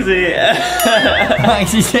 Foxy.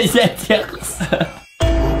 Foxy says that tickles.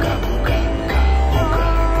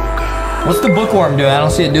 What's the bookworm doing? I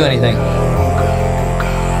don't see it do anything.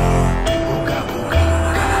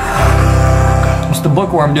 What's the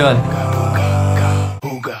bookworm doing?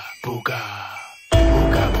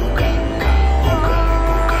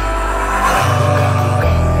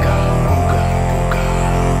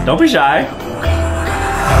 Don't be shy.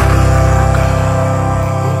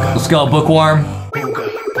 Let's go, bookworm.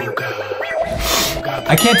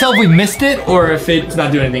 I can't tell if we missed it or if it's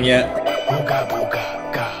not doing anything yet. I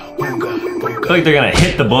feel like they're gonna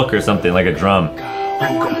hit the book or something, like a drum.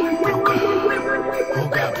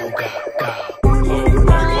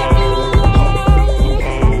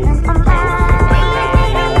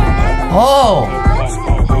 Oh!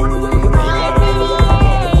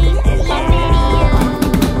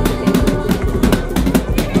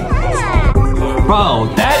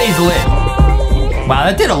 Bro, that is lit. Wow,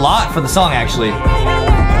 that did a lot for the song, actually.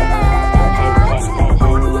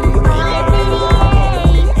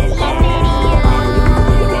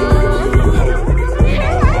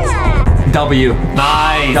 W.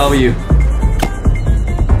 Nice. W.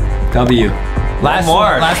 W. Last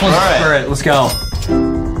one. Last one's Spirit. Let's go.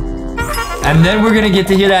 And then we're gonna get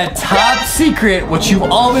to hear that top secret, what you've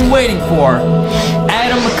all been waiting for.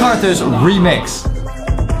 Adam MacArthur's remix.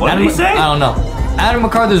 What did he say? I don't know. Adam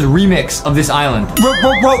MacArthur's remix of this island.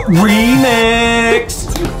 Remix!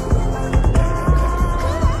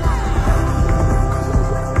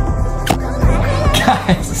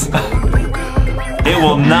 Guys. It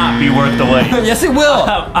will not be worth the wait. Yes, it will.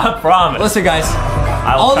 I promise. Listen, guys.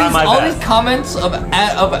 I will try my best. All these comments of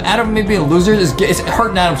Adam maybe being losers is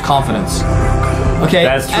hurting Adam's confidence. Okay?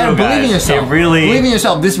 That's true, Adam, believe in guys. yourself. Believe in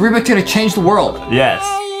yourself. This remix is gonna change the world. Yes.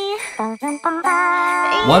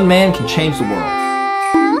 One man can change the world.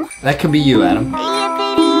 That could be you, Adam.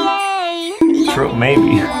 True,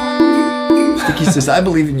 maybe. Sticky says, I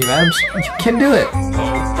believe in you, Adam. You can do it.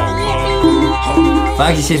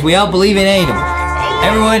 Foxy says, we all believe in Adam.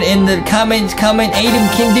 Everyone in the comments comment, Adam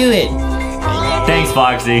can do it. Thanks,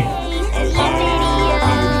 Foxy.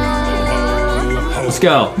 Let's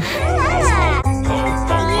go.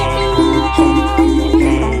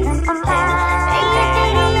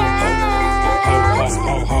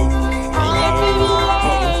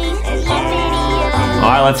 All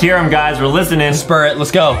right, let's hear him, guys. We're listening. Spirit, let's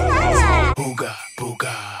go. Booga,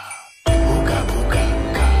 booga. Booga, booga,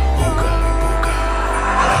 booga.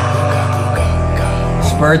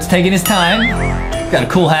 Spirit's taking his time. Got a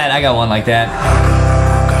cool hat. I got one like that.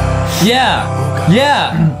 Yeah.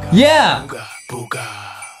 Yeah. Yeah. Booga, booga.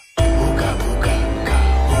 Booga, booga,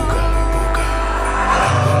 booga, booga.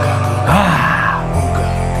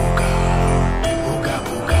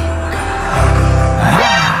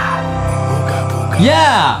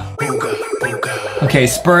 Yeah. Okay,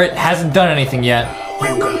 Spirit hasn't done anything yet.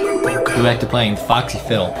 Go back to playing Foxy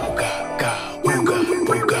Phil.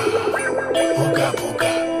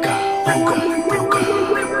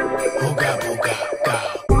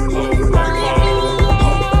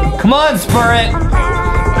 Come on, Spirit!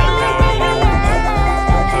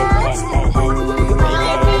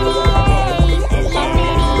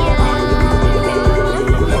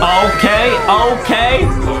 Okay.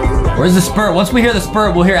 Where's the Spirit? Once we hear the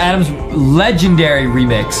Spirit, we'll hear Adam's legendary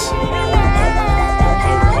remix.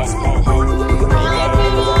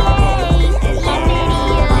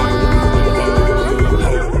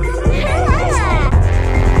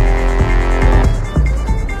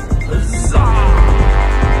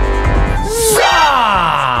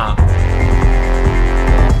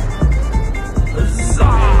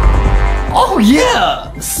 Oh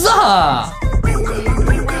yeah! Zah!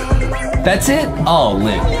 That's it? Oh,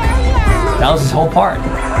 lit. That was his whole part.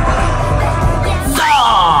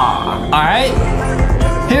 Alright.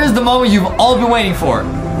 Here's the moment you've all been waiting for.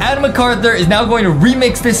 Adam MacArthur is now going to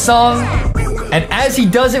remix this song. And as he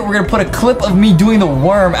does it, we're going to put a clip of me doing the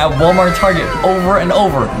worm at Walmart and Target over and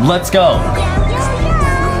over. Let's go.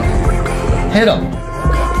 Hit him.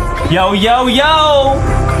 Yo, yo, yo!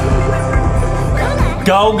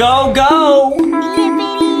 Go, go, go!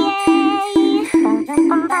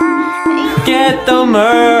 Get the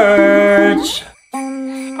merch!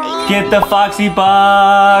 Get the Foxy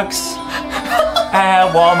box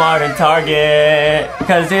at Walmart and Target,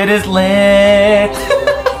 cause it is lit.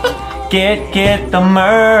 Get the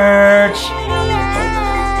merch.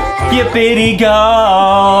 Yippity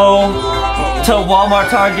go to Walmart,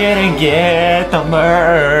 Target and get the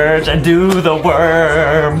merch and do the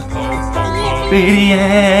worm.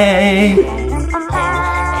 BDA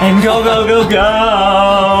and go, go, go,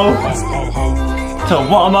 go to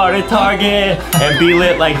Walmart and Target and be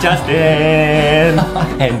lit like Justin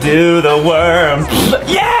and do the worm.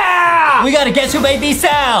 Yeah! We gotta guess who made these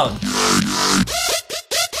sounds.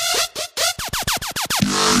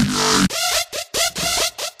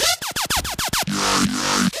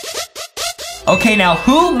 Okay, now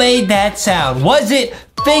who made that sound? Was it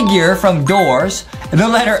Figure from Doors, the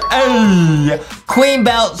letter A, Queen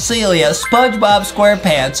Belt Celia, SpongeBob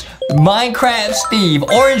SquarePants, Minecraft Steve,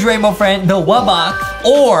 Orange Rainbow Friend, the Wubbox,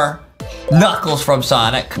 or Knuckles from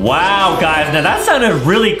Sonic? Wow, guys, now that sounded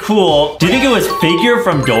really cool. Do you think it was Figure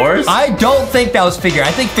from Doors? I don't think that was Figure.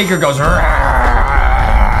 I think Figure goes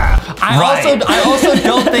I also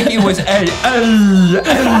don't think it was A.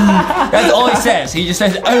 That's all he says. He just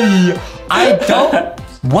says A. I don't.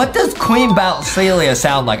 What does Queen Belt Celia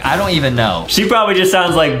sound like? I don't even know. She probably just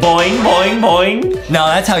sounds like boing, boing, boing. No,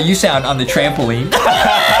 that's how you sound on the trampoline.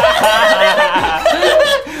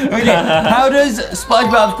 Okay, how does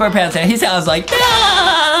SpongeBob SquarePants sound? He sounds like.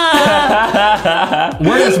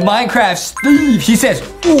 What does Minecraft Steve? He says,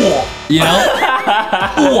 you know?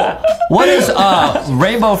 What does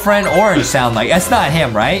Rainbow Friend Orange sound like? That's not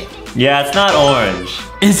him, right? Yeah, it's not Orange.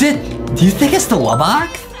 Is it? Do you think it's the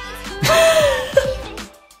Wubbox?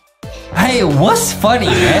 Hey, what's funny,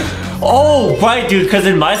 man? Oh, right, dude, because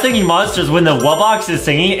in My Singing Monsters, when the Wubbox is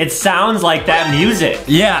singing, it sounds like that music.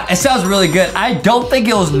 Yeah, it sounds really good. I don't think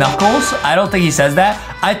it was Knuckles. I don't think he says that.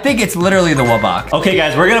 I think it's literally the Wubbox. Okay,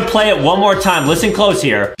 guys, we're gonna play it one more time. Listen close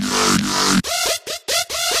here.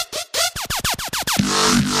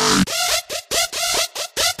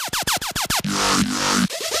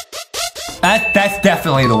 That's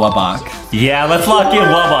definitely the Wubbox. Yeah, let's lock in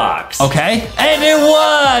Wubbox. Okay, and it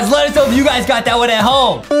was! Let us know if you guys got that one at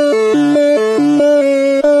home.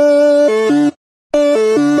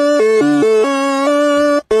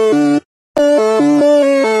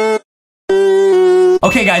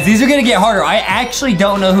 Okay, guys, these are gonna get harder. I actually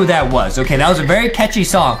don't know who that was. Okay, that was a very catchy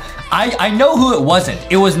song. I know who it wasn't.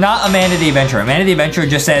 It was not Amanda the Adventurer. Amanda the Adventurer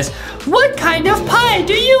just says, "What kind of pie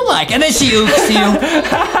do you like?" And then she oops you.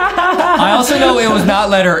 I also know it was not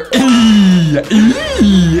letter E.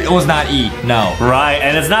 It was not E. No. Right,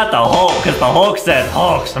 and it's not the Hulk, because the Hulk says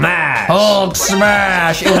Hulk smash. Hulk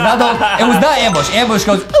smash. It was not it was not Ambush. Ambush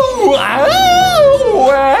goes ooh,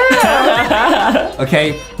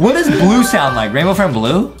 okay, what does Blue sound like? Rainbow Friend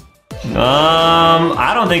Blue?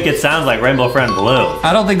 I don't think it sounds like Rainbow Friend Blue.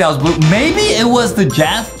 I don't think that was Blue. Maybe it was the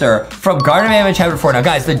Jaster from Garden of Amon Chapter 4. Now,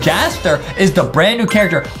 guys, the Jaster is the brand new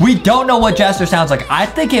character. We don't know what Jaster sounds like. I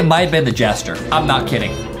think it might have been the Jaster. I'm not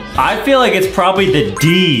kidding. I feel like it's probably the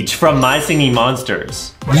Deej from My Singing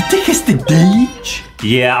Monsters. You think it's the Deej?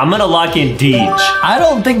 Yeah, I'm gonna lock in Deej. I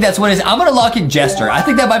don't think that's what it is. I'm gonna lock in Jester. I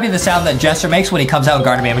think that might be the sound that Jester makes when he comes out in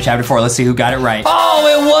Garden of Amon Chapter 4. Let's see who got it right. Oh,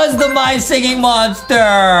 it was the My Singing Monster!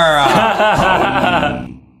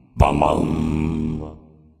 Bum,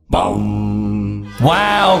 bum.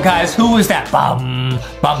 Wow, guys, who was that? Bum,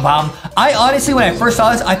 bum, bum. I honestly, when I first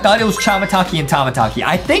saw this, I thought it was Chamataki and Tamataki.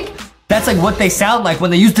 I think that's like what they sound like when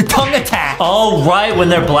they use the tongue attack. Oh, right, when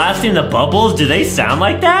they're blasting the bubbles, do they sound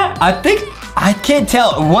like that? I can't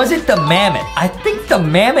tell. Was it the Mammoth? I think the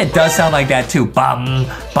Mammoth does sound like that too. Bum,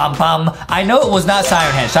 bum, bum. I know it was not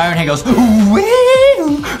Siren Head. Siren Head goes, ooh, it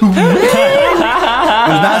was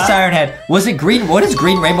not Siren Head. Was it Green? What does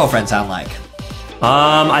Green Rainbow Friend sound like?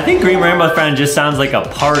 I think Green Rainbow Friend just sounds like a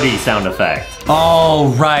party sound effect.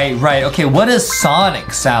 Oh, right. Okay, what does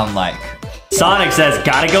Sonic sound like? Sonic says,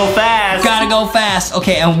 gotta go fast. Gotta go fast.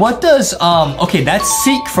 Okay, and what does, okay, that's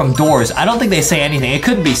Seek from Doors. I don't think they say anything. It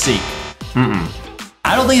couldn't be Seek.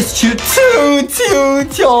 I don't think it's Choo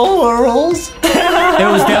Charles. It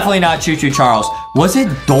was definitely not Choo Choo Charles. Was it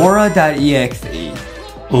Dora.exe?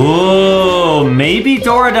 Ooh, maybe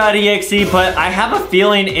Dora.exe, but I have a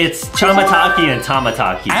feeling it's Chamataki and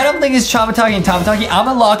Tamataki. I don't think it's Chamataki and Tamataki. I'm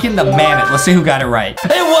gonna lock in the Mammoth. Let's see who got it right. It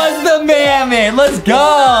was the Mammoth. Let's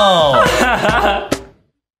go.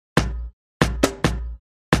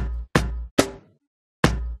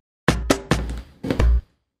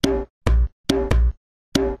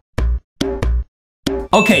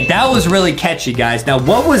 Okay, that was really catchy, guys. Now,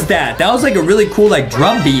 what was that? That was like a really cool, like,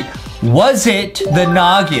 drum beat. Was it the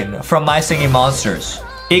Noggin from My Singing Monsters?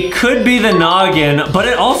 It could be the Noggin, but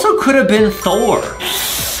it also could have been Thor.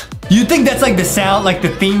 You think that's like the sound, like the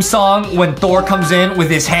theme song when Thor comes in with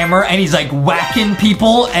his hammer and he's like whacking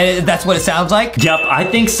people and that's what it sounds like? Yep, I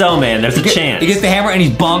think so, man. There's a chance. He gets the hammer and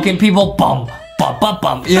he's bonking people. Bum, bum, bum,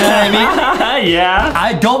 bum. You know what I mean? Yeah.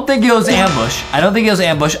 I don't think it was Ambush. I don't think it was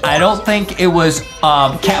Ambush. I don't think it was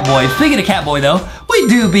Catboy. Speaking of Catboy, though, we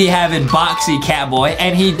do be having Boxy Catboy,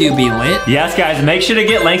 and he do be lit. Yes, guys, make sure to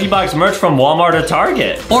get LankyBox merch from Walmart or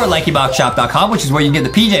Target. Or LankyBoxShop.com, which is where you can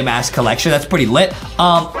get the PJ Masks collection. That's pretty lit.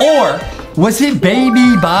 Or was it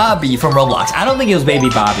Baby Bobby from Roblox? I don't think it was Baby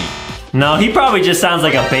Bobby. No, he probably just sounds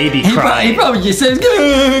like a baby crying. He probably just says,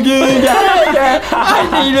 I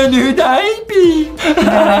need a new diaper.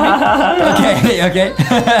 Okay.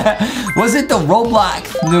 Was it the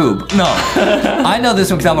Roblox noob? No. I know this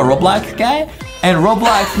one because I'm a Roblox guy. And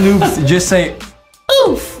Roblox noobs just say,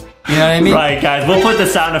 oof. You know what I mean? Right, guys. We'll put the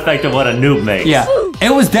sound effect of what a noob makes. Yeah.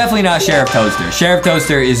 It was definitely not Sheriff Toaster. Sheriff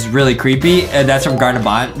Toaster is really creepy. That's from Garden of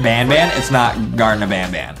Ban Ban. It's not Garden of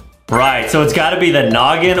Ban Ban. Right, so it's gotta be the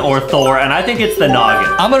Noggin or Thor, and I think it's the Noggin.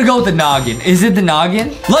 I'm gonna go with the Noggin. Is it the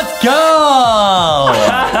Noggin? Let's go!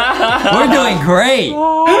 We're doing great.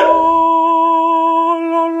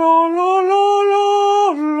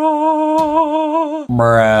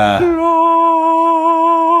 Bruh.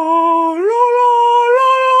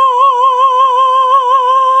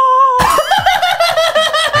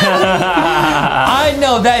 I I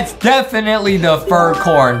know that's definitely the fur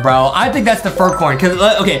corn, bro. I think that's the fur corn. Cause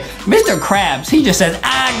okay, Mr. Krabs, he just says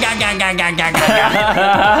I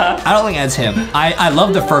don't think that's him. I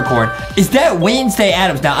love the fur corn. Is that Wednesday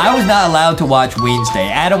Addams? Now I was not allowed to watch Wednesday.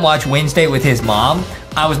 Adam watched Wednesday with his mom.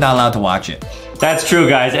 I was not allowed to watch it. That's true,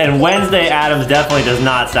 guys. And Wednesday Addams definitely does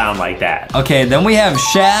not sound like that. Okay, then we have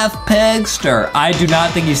Shaft Pegster. I do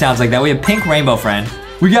not think he sounds like that. We have Pink Rainbow Friend.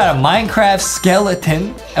 We got a Minecraft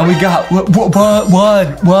skeleton, and we got what?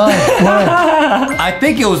 I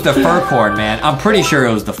think it was the fur corn, man. I'm pretty sure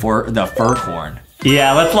it was the fur corn.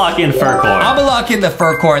 Yeah, let's lock in fur corn. I'm gonna lock in the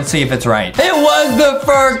fur corn and see if it's right. It was the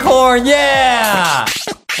fur corn, yeah!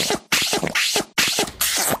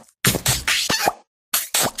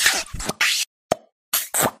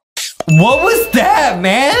 What was that,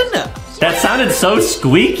 man? That sounded so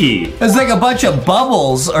squeaky. It's like a bunch of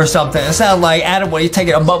bubbles or something. It sounded like Adam when he's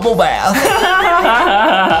taking a bubble bath.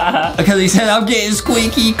 Because he said, I'm getting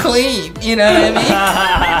squeaky clean. You know what I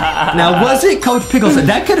mean? Now, was it Coach Pickles?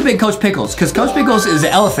 That could have been Coach Pickles. Because Coach Pickles is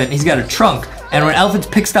an elephant. He's got a trunk. And when elephants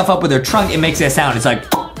pick stuff up with their trunk, it makes that sound. It's like,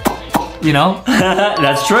 you know?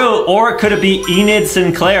 That's true. Or could it be Enid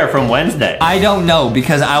Sinclair from Wednesday? I don't know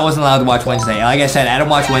because I wasn't allowed to watch Wednesday. Like I said, Adam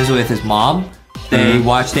watched Wednesday with his mom. They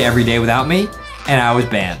watched it every day without me, and I was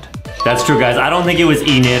banned. That's true, guys. I don't think it was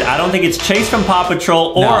Enid. I don't think it's Chase from Paw Patrol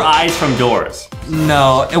or Eyes from Doors.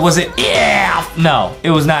 No, it wasn't. Yeah. No, it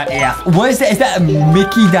was not. Yeah. What is that? Is that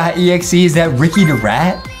Mickey.exe? Is that Ricky the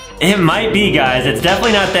Rat? It might be, guys. It's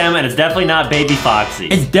definitely not them, and it's definitely not Baby Foxy.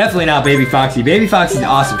 It's definitely not Baby Foxy. Baby Foxy's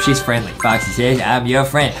awesome. She's friendly. Foxy says, I'm your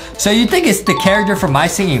friend. So you think it's the character from My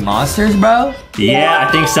Singing Monsters, bro? Yeah,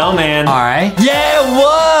 I think so, man. All right. Yeah, it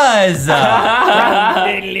was. Rum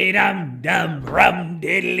diddly dum dum, rum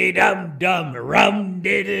diddly dum dum, rum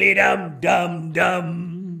diddly dum dum dum.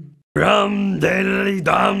 Rum diddly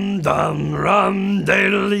dum dum, rum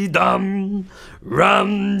diddly dum.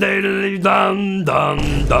 Rum diddly dum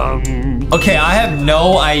dum dum. Okay, I have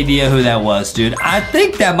no idea who that was, dude. I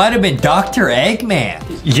think that might have been Dr. Eggman.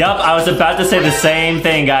 Yup, I was about to say the same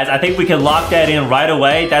thing, guys. I think we can lock that in right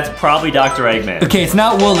away. That's probably Dr. Eggman. Okay, it's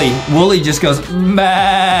not Wooly. Wooly just goes,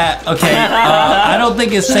 meh. Okay, I don't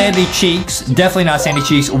think it's Sandy Cheeks. Definitely not Sandy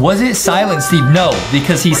Cheeks. Was it Silent Steve? No,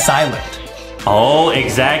 because he's silent. Oh,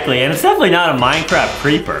 exactly. And it's definitely not a Minecraft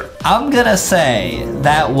creeper. I'm gonna say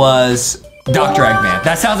that was Dr. Eggman.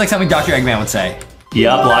 That sounds like something Dr. Eggman would say.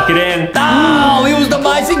 Yup, lock it in. Oh, it was the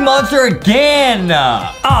My Singing Monster again.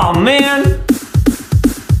 Oh, man.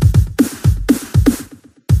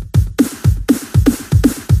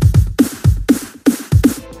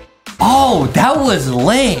 Oh, that was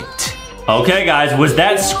lit. Okay, guys, was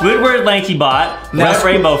that Squidward LankyBot, Red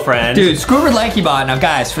Rainbow Friend? Dude, Squidward LankyBot. Now,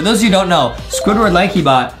 guys, for those of you who don't know, Squidward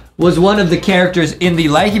LankyBot was one of the characters in the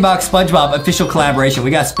LankyBox SpongeBob official collaboration.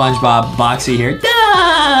 We got SpongeBob Boxy here. Okay,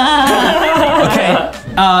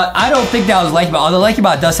 I don't think that was LankyBot, although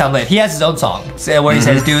LankyBot does sound lit. He has his own song where he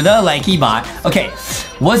says, do the LankyBot. Okay,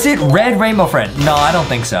 was it Red Rainbow Friend? No, I don't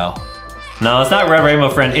think so. No, it's not Red Rainbow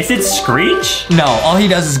Friend. Is it Screech? No, all he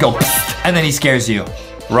does is go, and then he scares you.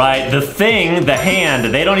 Right, the thing, the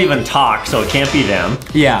hand, they don't even talk, so it can't be them.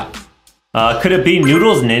 Yeah. Could it be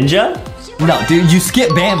Noodles Ninja? No, dude, you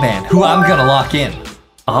skip Bam Bam, who I'm gonna lock in.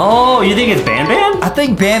 Oh, you think it's Bam Bam? I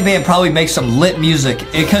think Bam Bam probably makes some lit music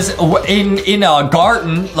because in a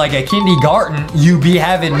garden, like a kindergarten, you be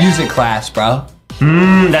having music class, bro.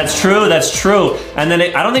 That's true, that's true. And then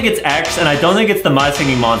I don't think it's X, and I don't think it's the My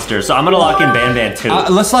Singing Monster, so I'm gonna lock in Bam Bam too.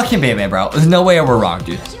 Let's lock in Bam Bam, bro. There's no way we're wrong,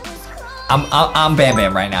 dude. I'm Bam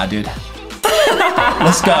Bam right now, dude.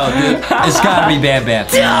 Let's go, dude. It's gotta be Bam Bam.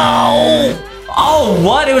 No! Oh,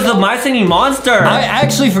 what? It was the My Singing Monster. I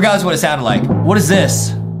actually forgot what it sounded like. What is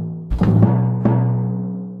this?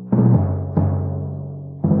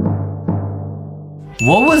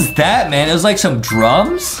 What was that, man? It was like some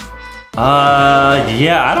drums?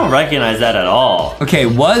 Yeah, I don't recognize that at all. Okay,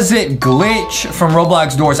 was it Glitch from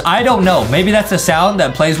Roblox Doors? I don't know. Maybe that's the sound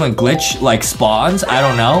that plays when Glitch, like, spawns. I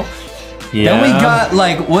don't know. Yeah. Then we got,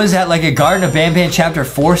 like, what is that, like a Garden of Bam Bam Chapter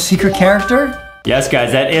 4 secret character? Yes,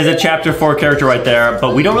 guys, that is a Chapter 4 character right there,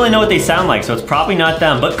 but we don't really know what they sound like, so it's probably not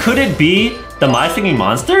them. But could it be the My Singing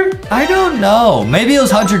Monster? I don't know. Maybe it was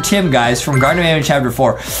Hunter Tim, guys, from Garden of Bam Bam Chapter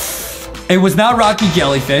 4. It was not Rocky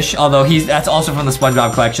Jellyfish, although that's also from the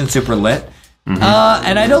SpongeBob collection, super lit. And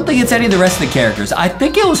I don't think it's any of the rest of the characters. I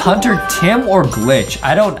think it was Hunter Tim or Glitch.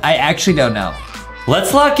 I actually don't know.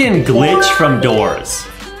 Let's lock in Glitch from Doors.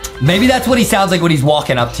 Maybe that's what he sounds like when he's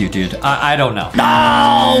walking up to you, dude. I don't know.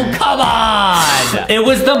 No, come on! It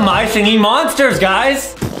was the My Singing Monsters,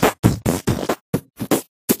 guys.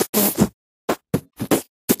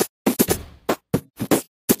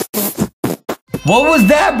 What was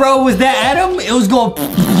that, bro? Was that Adam? It was going...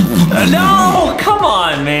 No, come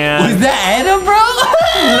on, man. Was that Adam, bro?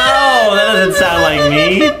 No, that doesn't sound like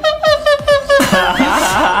me.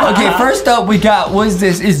 Okay, first up, we got, what is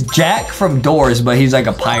this? It's Jack from Doors, but he's like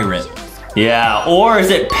a pirate. Yeah, or is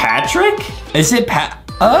it Patrick? Is it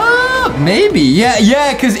maybe.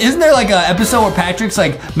 Yeah, because isn't there like an episode where Patrick's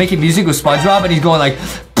like making music with SpongeBob and he's going like,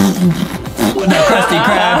 the Krusty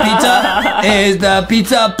Krab pizza is the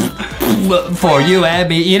pizza for you and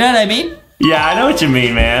me. You know what I mean? Yeah, I know what you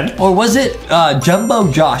mean, man. Or was it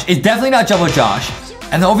Jumbo Josh? It's definitely not Jumbo Josh.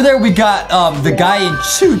 And over there we got the guy in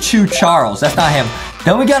Choo Choo Charles. That's not him.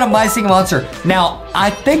 Then we got a My Singing Monster. Now, I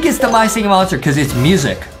think it's the My Singing Monster because it's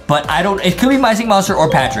music. But I don't, it could be My Singing Monster or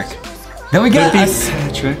Patrick. Then we got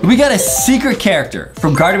a secret character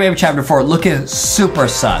from Garden Baby Chapter 4 looking super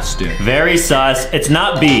sus, dude. Very sus. It's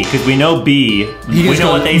not B, because we know B. We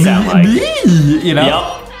know what they sound like. B, you know?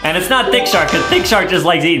 Yep. And it's not Thick Shark, because Thick Shark just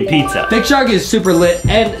likes eating pizza. Thick Shark is super lit.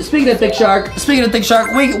 And speaking of Thick Shark,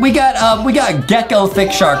 we got Gecko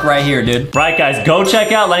Thick Shark right here, dude. Right, guys, go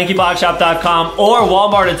check out LankyBoxShop.com or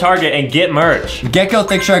Walmart and Target and get merch. Gecko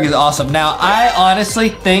Thick Shark is awesome. Now, I honestly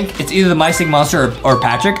think it's either the My Singing Monster or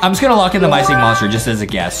Patrick. I'm just gonna lock in the My Singing Monster just as a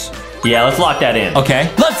guess. Yeah, let's lock that in.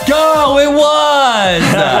 Okay. Let's go! It was!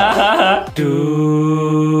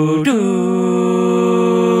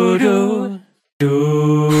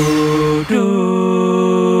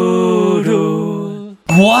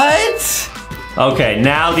 What? Okay,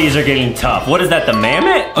 now these are getting tough. What is that, the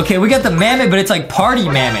Mammoth? Okay, we got the Mammoth, but it's like Party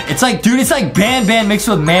Mammoth. It's like, dude, it's like Ban mixed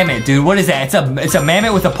with Mammoth, dude. What is that? It's a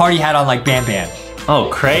Mammoth with a party hat on like Ban. Oh,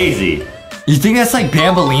 crazy. You think that's like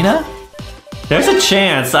Bambolina? There's a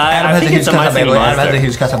chance. I think it's a My Singing Monster. Adam has a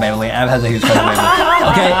huge custom Bambolina. Adam has a huge custom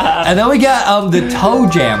Bambolina. Okay, and then we got the Toe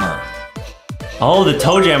Jammer. Oh, the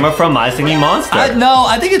Toe Jammer from My Singing Monster. No,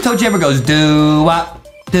 I think the Toe Jammer goes doo-wop.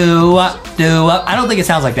 I don't think it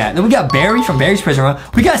sounds like that. Then we got Barry from Barry's Prison Room.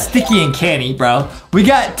 We got Sticky and Canny, bro. We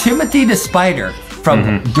got Timothy the Spider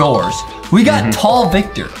from Doors. We got Tall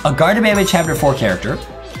Victor, a Garden Baby Chapter 4 character.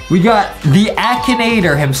 We got the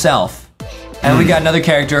Akinator himself. And we got another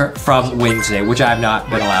character from Wednesday, which I have not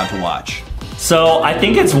been allowed to watch. So I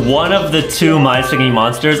think it's one of the two My Singing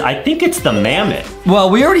Monsters. I think it's the Mammoth.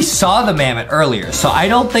 Well, we already saw the Mammoth earlier, so I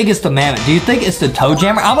don't think it's the Mammoth. Do you think it's the Toe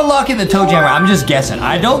Jammer? I'm gonna lock in the Toe Jammer. I'm just guessing.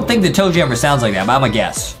 I don't think the Toe Jammer sounds like that, but I'm gonna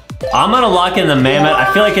guess. I'm gonna lock in the Mammoth.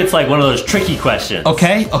 I feel like it's like one of those tricky questions.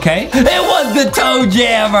 Okay. It was the Toe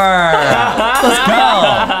Jammer! Let's go!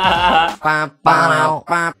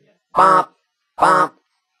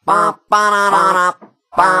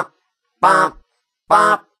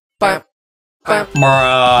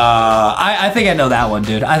 I think I know that one,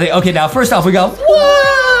 dude. Okay, now first off we got Y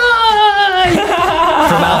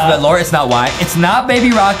from Alphabet Lore. It's not Y. It's not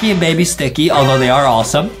Baby Rocky and Baby Sticky, although they are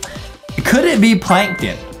awesome. Could it be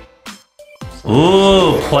Plankton?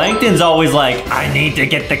 Ooh, Plankton's always like, I need to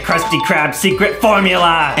get the Krusty Krab secret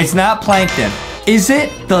formula. It's not Plankton. Is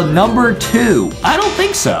it the number 2? I don't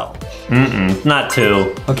think so. Not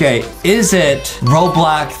 2. Okay, is it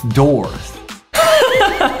Roblox Doors?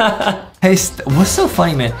 Hey, what's so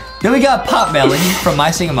funny, man? Then we got Potbelly from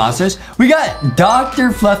My Singing Monsters. We got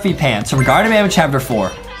Dr. Fluffy Pants from Garden Baby Chapter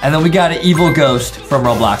 4. And then we got an evil ghost from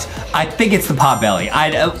Roblox. I think it's the Potbelly.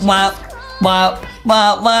 I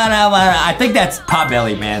think that's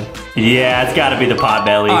Potbelly, man. Yeah, it's gotta be the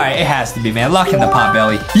Potbelly. All right, it has to be, man. Lock in the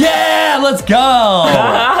Potbelly. Yeah, let's go.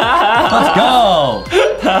 Let's go.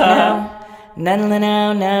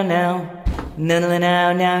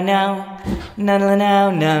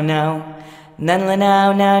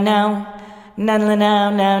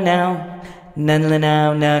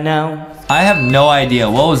 I have no idea.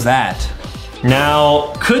 What was that?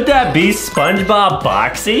 Now, could that be SpongeBob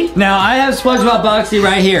Boxy? Now, I have SpongeBob Boxy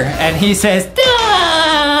right here, and he says, "Duh,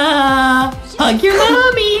 hug your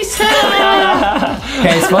mommy,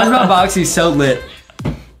 Okay, SpongeBob Boxy's so lit.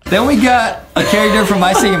 Then we got a character from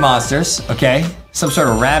My Singing Monsters, okay? Some sort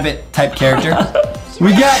of rabbit type character.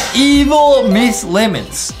 We got evil Miss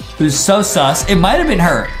Lemons, who's so sus. It might have been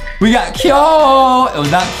her. We got Kyo. It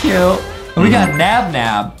was not cute. And we got Nab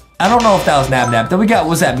Nab. I don't know if that was Nab Nab. Then we got,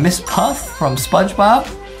 was that Miss Puff from SpongeBob?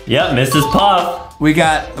 Yep, Mrs. Puff. We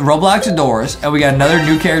got Roblox Adores, and we got another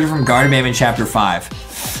new character from Garden Baby Chapter 5.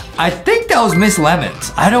 I think that was Miss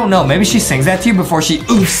Lemons. I don't know. Maybe she sings that to you before she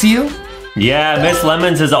oofs you? Yeah, Miss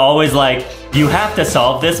Lemons is always like, you have to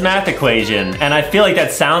solve this math equation. And I feel like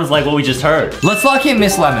that sounds like what we just heard. Let's lock in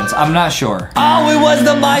Miss Lemons. I'm not sure. Oh, it was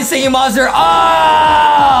the My Singing Monster.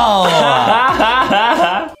 Oh!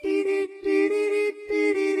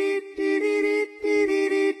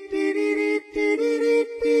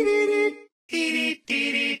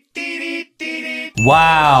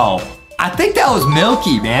 Wow. I think that was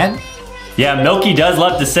Milky, man. Yeah, Milky does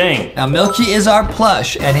love to sing. Now, Milky is our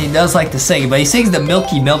plush, and he does like to sing, but he sings the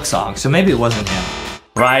Milky Milk song, so maybe it wasn't him.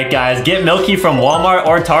 Right, guys. Get Milky from Walmart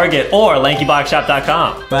or Target or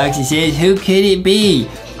LankyBoxShop.com. Boxy says, who could it be?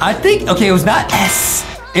 I think, okay, it was not S.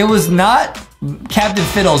 It was not Captain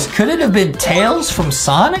Fiddles. Could it have been Tails from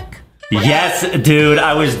Sonic? Yes, dude.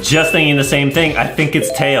 I was just thinking the same thing. I think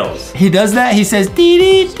it's Tails. He does that? He says, dee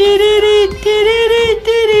dee dee dee dee dee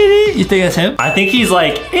dee dee. You think that's him? I think he's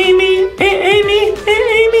like, Amy, Amy,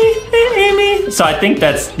 Amy, Amy. So I think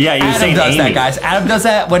that's, yeah, he was saying Adam does Amy. that, guys. Adam does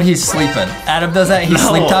that when he's sleeping. Adam does that. He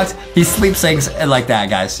sleep talks. He sleep sings like that,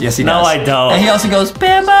 guys. Yes, he does. No, I don't. And he also goes,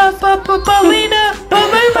 Bama, Balina,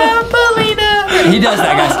 Balina. He does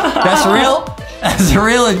that, guys. That's real. That's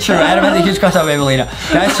real and true. Adam has a huge crush on Maybellina.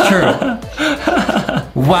 That's true.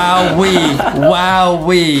 Wowee.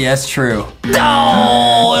 Wowee. That's true.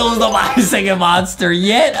 No, it was the My Singing Monster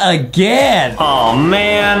yet again. Oh,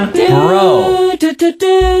 man. Bro.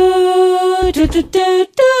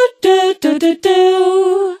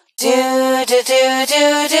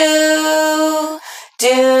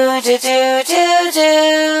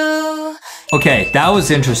 Okay, that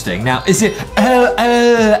was interesting. Now, is it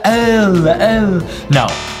No.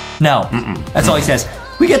 That's all he says.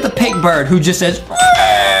 We get the pink bird who just says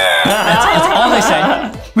that's all they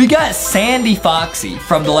say. We got Sandy Foxy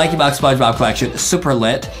from the LankyBox SpongeBob collection. Super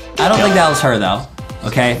lit. I don't think that was her though.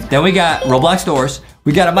 Okay, then we got Roblox Doors.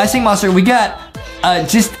 We got a My Singing Monster. We got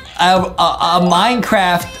just a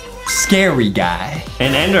Minecraft scary guy.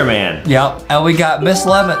 An Enderman. Yep, and we got Miss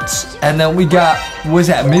Lemons. And then we got, was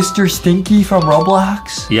that Mr. Stinky from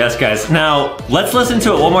Roblox? Yes, guys. Now, let's listen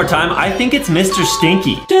to it one more time. I think it's Mr.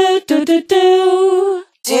 Stinky.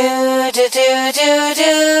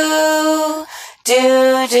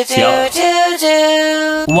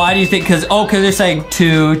 Why do you think? Because they're saying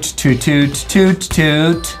toot, toot, toot, toot,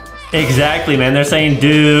 toot. Exactly, man. They're saying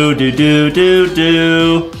do, do, do, do,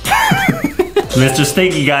 do. Mr.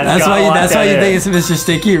 Stinky, guys. That's why you think it's Mr.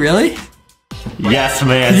 Stinky, really? Yes,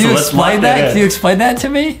 man. Can you explain that? Can you explain that to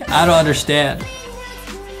me? I don't understand.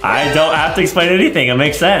 I don't have to explain anything. It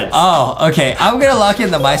makes sense. Oh, okay. I'm gonna lock in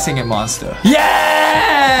the My Singing Monster.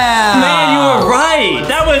 Yeah! Man, you were right.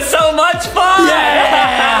 That was so much fun.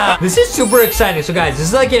 Yeah! This is super exciting. So guys, this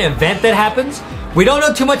is like an event that happens. We don't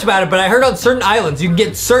know too much about it, but I heard on certain islands you can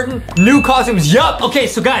get certain new costumes. Yup! Okay,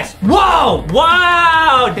 so guys, whoa!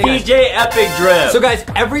 Wow! Okay, DJ Epic Drip. So guys,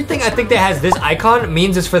 everything I think that has this icon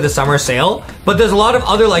means it's for the summer sale, but there's a lot of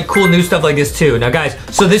other like cool new stuff like this too. Now guys,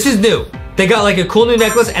 so this is new. They got like a cool new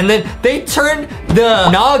necklace and then they turned the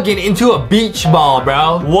noggin into a beach ball,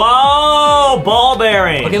 bro. Whoa! Ball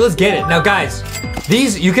bearing. Okay, let's get it. Now guys,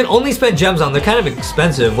 these you can only spend gems on. They're kind of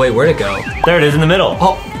expensive. Wait, where'd it go? There it is in the middle.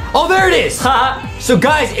 Oh, there it is! So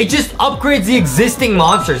guys, it just upgrades the existing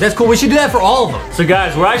monsters. That's cool. We should do that for all of them. So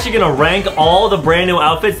guys, we're actually gonna rank all the brand new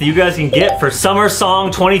outfits that you guys can get for Summer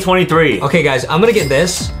Song 2023. Okay guys, I'm gonna get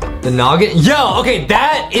this. The noggin. Yo, okay,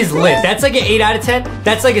 that is lit. That's like an 8 out of 10.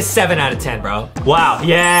 That's like a 7 out of 10, bro. Wow,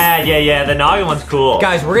 yeah. The noggin one's cool.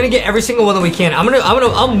 Guys, we're gonna get every single one that we can.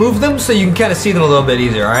 I'll move them so you can kind of see them a little bit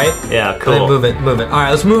easier, all right? Yeah, cool. Then move it. All right,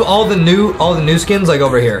 let's move all the new skins like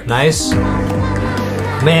over here. Nice.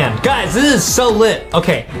 Man, guys, this is so lit.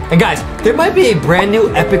 Okay, and guys, there might be a brand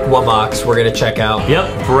new epic Wubbox we're gonna check out.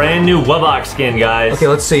 Yep, brand new Wubbox skin, guys. Okay,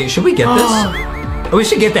 let's see. Should we get this? We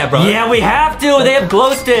should get that, bro. Yeah, we have to. They have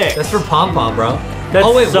glow sticks. That's for Pom Pom, bro. That's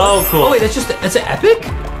so cool. Oh wait, that's an epic?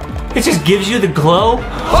 It just gives you the glow.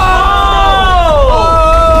 Oh!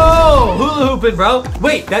 Hula hooping, bro.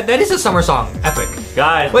 Wait, that is a summer song. Epic.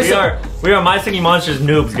 Guys, we are My Singing Monsters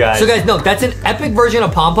noobs, guys. So guys, no, that's an epic version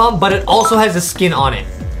of Pom Pom, but it also has a skin on it.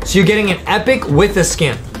 So you're getting an epic with a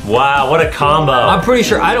skin. Wow, what a combo. I'm pretty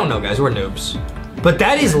sure, I don't know, guys, we're noobs. But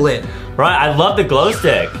that is lit. Right, I love the glow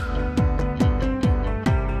stick.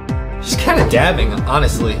 Just kind of dabbing,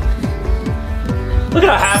 honestly. Look at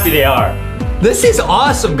how happy they are. This is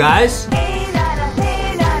awesome, guys.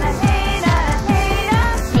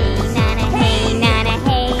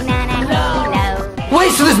 Wait,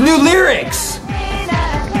 so there's new lyrics.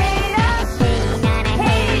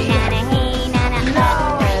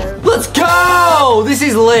 Let's go! This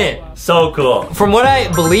is lit. So cool. From what I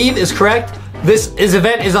believe is correct, this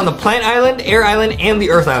event is on the Plant Island, Air Island, and the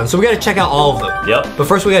Earth Island. So we gotta check out all of them. Yep. But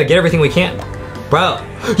first we gotta get everything we can. Bro.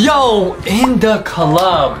 Yo, in the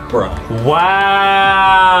club, bro.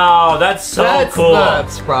 Wow, that's so cool.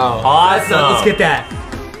 That's nuts, bro. Awesome. Let's get that.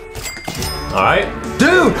 All right.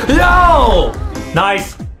 Dude, yo!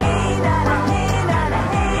 Nice.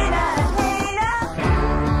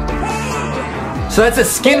 So that's a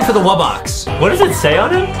skin for the Wubbox. What does it say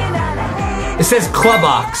on him? It says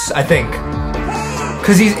Clubbox, I think.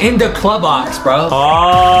 Cause he's into Clubbox, bro.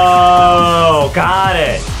 Oh, got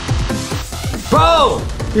it. Bro!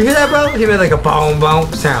 You hear that, bro? He made like a boom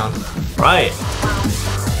boom sound. Right.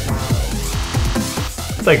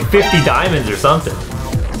 It's like 50 diamonds or something.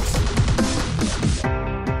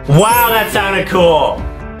 Wow, that sounded cool.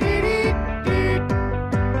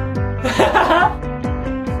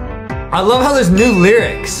 I love how there's new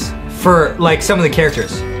lyrics for like some of the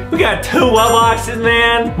characters. We got 2 Wubboxes,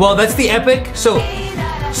 man. Well, that's the epic. So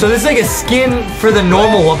this is like a skin for the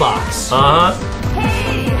normal Wubbox. Uh-huh.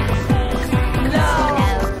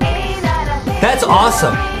 That's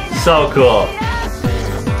awesome. So cool.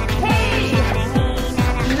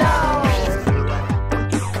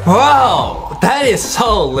 Wow, that is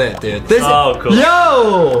so lit, dude. This so cool.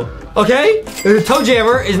 Yo! Okay, the Toe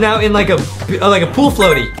Jammer is now in like a pool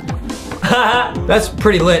floaty. That's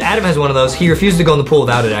pretty lit. Adam has one of those. He refused to go in the pool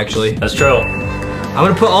without it, actually. That's true. I'm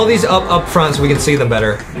gonna put all these up front so we can see them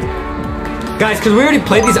better. Guys, because we already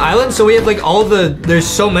played these islands, so we have like all the, there's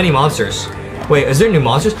so many monsters. Wait, is there new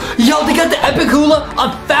monsters? Yo, they got the epic hula,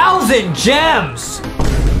 1,000 gems!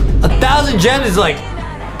 1,000 gems is like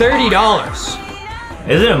 $30.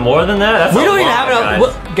 Isn't it more than that? That's we don't even have enough.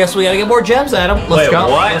 Well, guess we gotta get more gems, Adam. Let's Wait, go.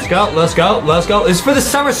 what? Let's go. Let's go. Let's go. It's for the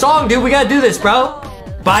summer song, dude. We gotta do this, bro.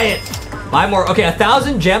 Buy it. Buy more. Okay,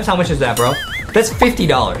 1,000 gems. How much is that, bro? That's $50.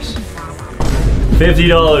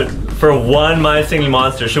 $50 for one My Singing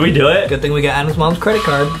Monster. Should we do it? Good thing we got Adam's mom's credit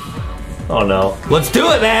card. Oh no. Let's do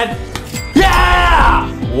it, man. Yeah!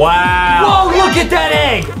 Wow. Whoa, look at that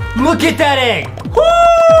egg. Look at that egg.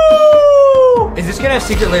 Woo! Is this gonna have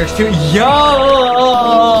secret lyrics too? Yo!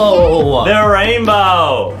 The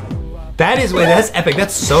rainbow. That is, wait, that's epic.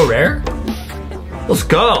 That's so rare. Let's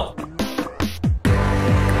go.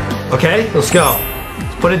 Okay, let's go.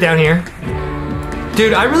 Let's put it down here.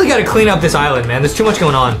 Dude, I really gotta clean up this island, man. There's too much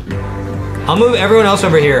going on. I'll move everyone else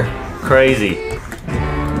over here. Crazy.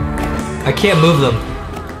 I can't move them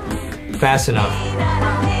fast enough.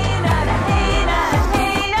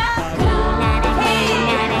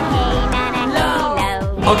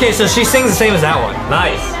 Okay, so she sings the same as that one.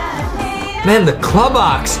 Nice. Man, the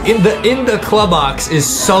Clubbox in the Clubbox is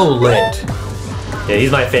so lit. Yeah,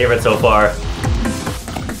 he's my favorite so far.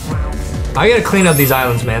 I gotta clean up these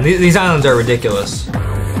islands, man. These islands are ridiculous.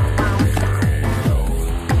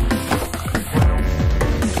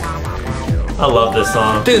 I love this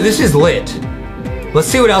song. Dude, this is lit. Let's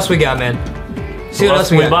see what else we got, man. See what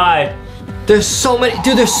else we got. Buy. There's so many.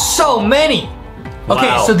 Dude, there's so many. Okay,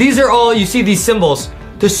 Wow. so these are all, you see these symbols.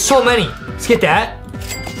 There's so many. Let's get that.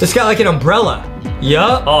 It's got like an umbrella.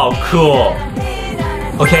 Yup. Oh, cool.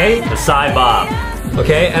 Okay. The side bob.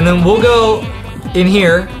 Okay, and then we'll go in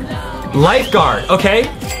here. Lifeguard. Okay.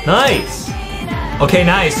 Nice. Okay,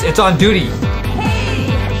 nice. It's on duty.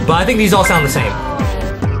 But I think these all sound the same.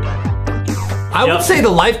 I would say the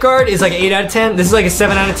lifeguard is like 8 out of 10. This is like a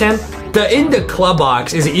 7 out of 10. The in the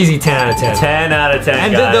Clubbox is an easy 10 out of 10. 10 out of 10,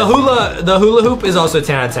 and guys. the hula hoop is also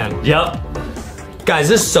 10 out of 10. Yep. Guys,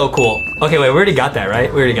 this is so cool. Okay, wait, we already got that,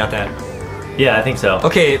 right? We already got that. Yeah, I think so.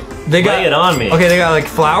 Okay, they got... Lay it on me. Okay, they got like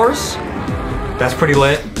flowers. That's pretty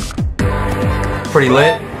lit. Pretty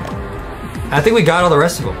lit. I think we got all the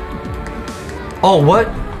rest of them. Oh, what?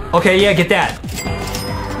 Okay, yeah, get that.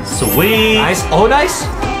 Sweet. Nice. Oh, nice.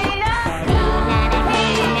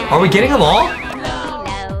 Are we getting them all?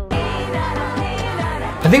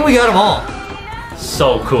 I think we got them all.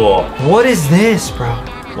 So cool. What is this, bro?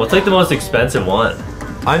 What's like the most expensive one?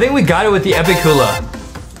 I think we got it with the epic hula.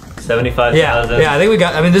 75,000. Yeah, I think we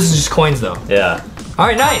got. I mean, this is just coins though. Yeah. All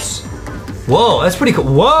right, nice. Whoa, that's pretty cool.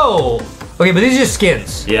 Whoa. Okay, but these are just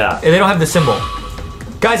skins. Yeah. And they don't have the symbol.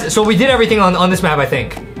 Guys, so we did everything on this map, I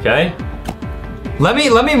think. Okay. Let me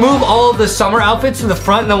move all of the summer outfits to the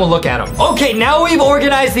front, and then we'll look at them. Okay, now we've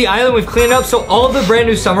organized the island. We've cleaned up, so all the brand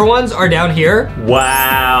new summer ones are down here.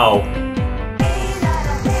 Wow.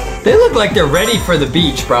 They look like they're ready for the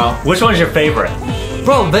beach, bro. Which one's your favorite?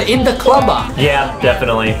 Bro, the in the Clubbox. Yeah,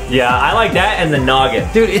 definitely. Yeah, I like that and the noggin.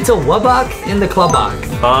 Dude, it's a Wubbox in the Clubbox.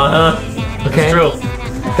 Uh-huh. Okay. It's true.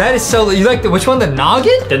 That is so, you like which one, the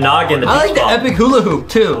noggin? The noggin, the I like beach the ball. epic hula hoop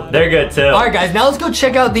too. They're good too. All right, guys, now let's go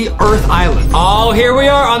check out the Earth Island. Oh, here we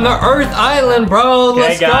are on the Earth Island, bro. Okay,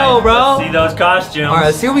 Let's guys, go, bro. Let's see those costumes. All right,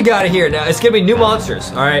 let's see what we got here. Now, it's gonna be new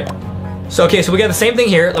monsters, all right? So, okay, so we got the same thing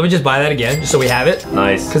here. Let me just buy that again, just so we have it.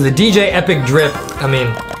 Nice. Because the DJ Epic Drip, I mean,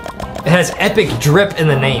 it has Epic Drip in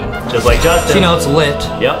the name. Just like Justin. So you know it's lit.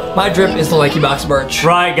 Yep. My drip is the LankyBox merch.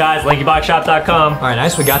 Right, guys, LankyBoxShop.com. All right,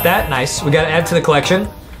 nice, we got that. Nice, we got to add to the collection.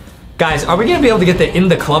 Guys, are we gonna be able to get the in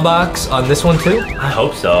the club box on this one too? I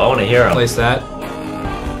hope so. I want to hear them. Place that.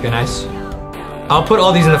 Okay, nice. I'll put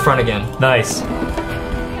all these in the front again. Nice.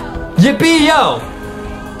 Yippee yo!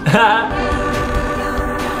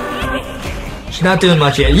 She's not doing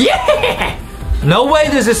much yet. Yeah! No way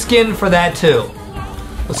there's a skin for that too.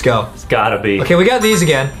 Let's go. It's gotta be. Okay, we got these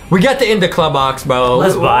again. We got the in the club box, bro.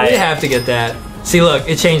 Let's buy it. We have to get that. See, look,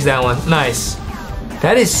 it changed that one. Nice.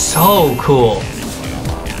 That is so cool.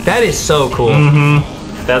 That is so cool.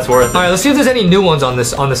 Mm-hmm. That's worth it. All right, let's see if there's any new ones on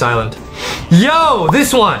this island. Yo,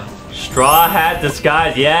 this one. Straw hat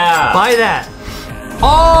disguise, yeah. Buy that.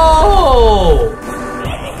 Oh!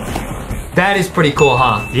 That is pretty cool,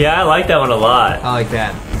 huh? Yeah, I like that one a lot. I like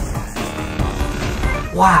that.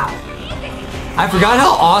 Wow. I forgot how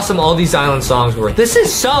awesome all these island songs were. This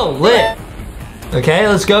is so lit. Okay,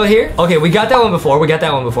 let's go here. Okay, we got that one before. We got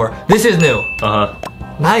that one before. This is new. Uh-huh.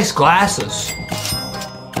 Nice glasses.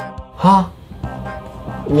 Huh?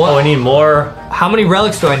 What? Oh, I need more. How many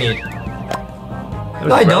relics do I need?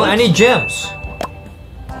 No, I don't. I need gems.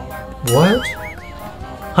 What?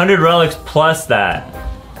 100 relics plus that.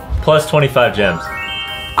 Plus 25 gems.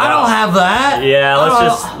 I don't have that. Yeah,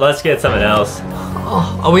 let's get something else.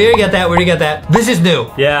 Oh, we already got that. We already got that. This is new.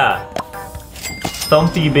 Yeah.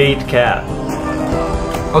 Thumpy bait cap.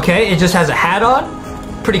 Okay, it just has a hat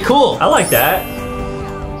on. Pretty cool. I like that.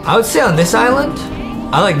 I would say on this island,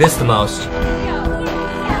 I like this the most.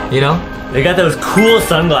 You know? They got those cool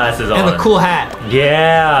sunglasses on. And the cool hat.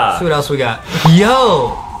 Yeah. Let's see what else we got.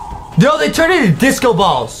 Yo, they turned into disco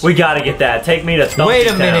balls. We gotta get that. Take me to Thumpy Wait a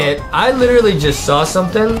Town. minute. I literally just saw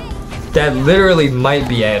something that literally might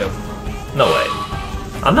be Adam. No way.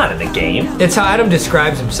 I'm not in the game. It's how Adam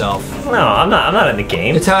describes himself. No, I'm not in the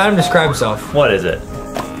game. It's how Adam describes himself. What is it?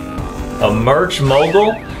 A merch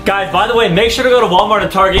mogul? Guys, by the way, make sure to go to Walmart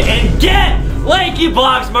and Target and get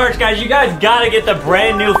LankyBox merch, guys. You guys gotta get the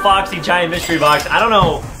brand new Foxy Giant Mystery Box. I don't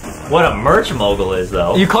know what a merch mogul is,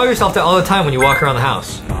 though. You call yourself that all the time when you walk around the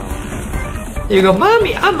house. You go,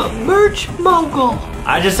 Mommy, I'm a merch mogul.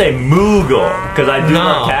 I just say Moogle, because I do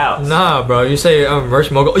love cows. Nah, bro, you say I'm a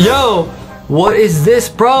merch mogul. Yo, what is this,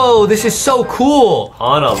 bro? This is so cool.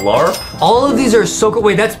 On a LARP? All of these are so cool.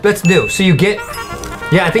 Wait, that's new. So you get,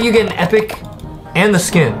 yeah, I think you get an epic and the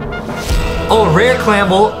skin. Oh, rare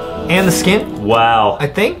clamble and the skin. Wow. I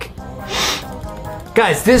think.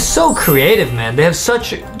 Guys, this is so creative, man. They have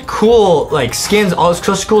such cool, like, skins, all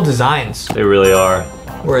such cool designs. They really are.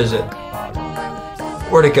 Where is it?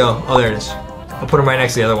 Where'd it go? Oh, there it is. I'll put them right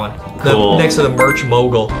next to the other one. Cool. Next to the merch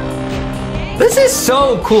mogul. This is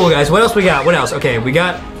so cool, guys. What else we got? What else? Okay, we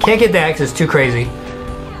got, can't get that because it's too crazy.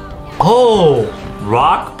 Oh.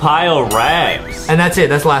 Rock pile rags. And that's it,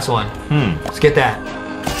 that's the last one. Let's get that.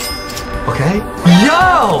 Okay.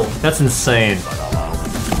 Yo! That's insane.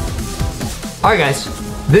 All right, guys.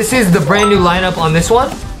 This is the brand new lineup on this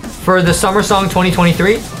one for the Summer Song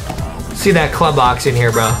 2023. See that club box in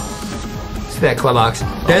here, bro. See that club box.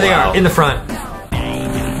 There they are, in the front.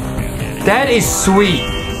 That is sweet.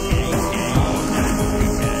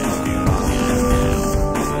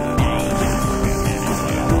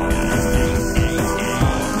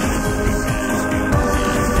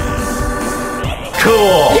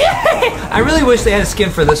 Cool. Yeah! I really wish they had a skin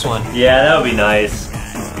for this one. Yeah, that would be nice.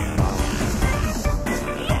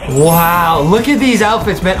 Wow, look at these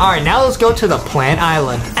outfits, man. All right, now let's go to the Plant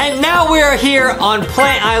Island. And now we are here on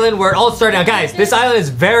Plant Island where it all started. Now, guys, this island is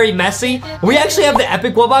very messy. We actually have the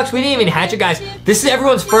epic Wubbox. We didn't even hatch it, guys. This is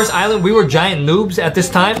everyone's first island. We were giant noobs at this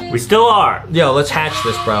time. We still are. Yo, let's hatch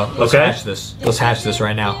this, bro. Let's hatch this. Let's hatch this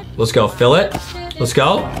right now. Let's go. Fill it. Let's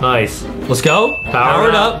go. Nice. Let's go. Power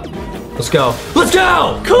it up. Let's go. Let's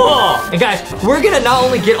go! Cool! And guys, we're gonna not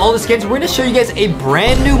only get all the skins, we're gonna show you guys a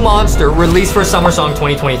brand new monster released for Summer Song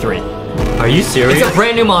 2023. Are you serious? It's a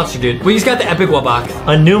brand new monster, dude. We just got the epic Wubbox.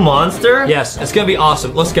 A new monster? Yes, it's gonna be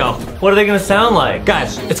awesome. Let's go. What are they gonna sound like?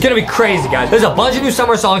 Guys, it's gonna be crazy, guys. There's a bunch of new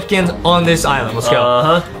Summer Song skins on this island. Let's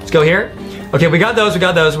go. Let's go here. Okay, we got those, we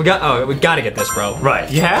gotta get this, bro.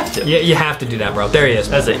 Right, you have to. Yeah, you have to do that, bro. There he is.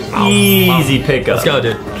 That's an easy pickup. Let's go,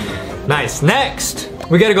 dude. Nice. Next,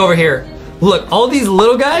 we gotta go over here. Look, all these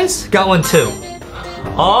little guys got one too.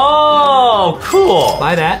 Oh, cool.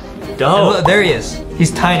 Buy that. Dope. And look, there he is. He's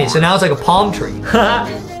tiny, so now it's like a palm tree.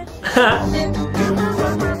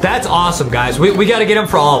 That's awesome, guys. We gotta get him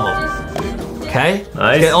for all of them. Okay?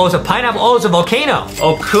 Nice. Oh, it's a pineapple. Oh, it's a volcano.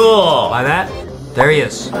 Oh, cool. Buy that. There he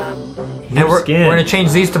is. And we're gonna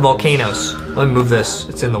change these to volcanoes. Let me move this.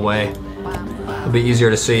 It's in the way. It'll be easier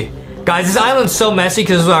to see. Guys, this island's so messy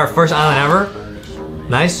because this is our first island ever.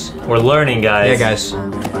 Nice. We're learning, guys. Yeah, guys.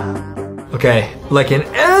 Okay. like an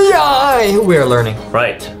AI. We are learning.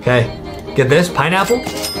 Right. Okay. Get this, pineapple.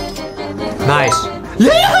 Nice.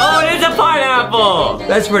 Yeah! Oh, it is a pineapple!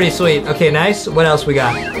 That's pretty sweet. Okay, nice. What else we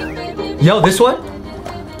got? Yo, this one?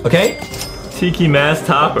 Okay. Tiki mask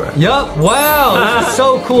topper. Yup, wow, this is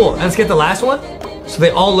so cool. Let's get the last one. So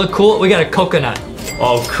they all look cool. We got a coconut.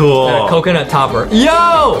 Oh, cool. Got a coconut topper.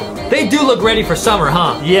 Yo! They do look ready for summer,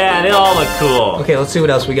 huh? Yeah, they all look cool. Okay, let's see what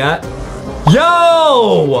else we got.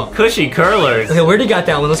 Yo! Cushy curlers. Okay, we already got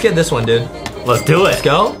that one. Let's get this one, dude. Let's do it. Let's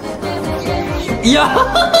go. Yo!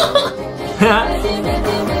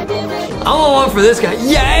 I want one for this guy.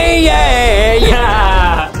 Yay, yay,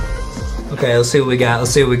 yeah! Okay, let's see what we got.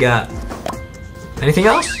 Let's see what we got. Anything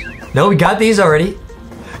else? No, we got these already.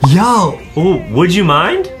 Yo! Ooh, would you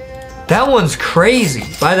mind? That one's crazy.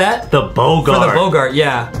 Buy that? The Bogart. For the Bogart,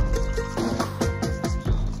 yeah.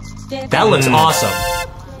 That looks awesome.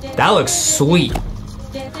 That looks sweet.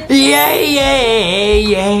 Yeah, yeah,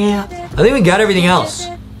 yeah. I think we got everything else.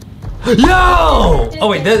 Yo! Oh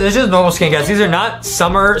wait, this is just normal skin, guys. These are not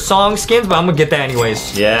summer song skins, but I'm gonna get that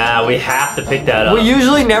anyways. Yeah, we have to pick that up. We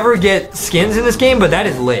usually never get skins in this game, but that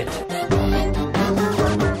is lit.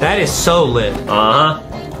 That is so lit. Uh-huh.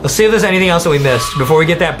 Let's see if there's anything else that we missed before we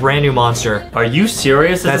get that brand new monster. Are you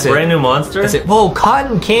serious? That's a brand new monster? That's it. Whoa,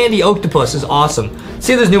 cotton candy octopus is awesome.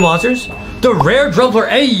 See if there's new monsters? The rare drumpler.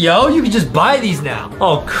 Hey, yo, you can just buy these now.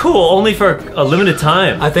 Oh, cool. Only for a limited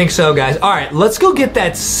time. I think so, guys. All right, let's go get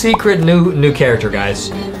that secret new character, guys.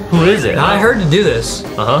 Who is it? Now, I heard to do this.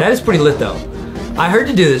 That is pretty lit, though. I heard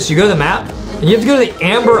to do this. You go to the map, and you have to go to the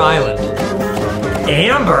Amber Island.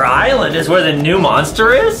 Amber Island is where the new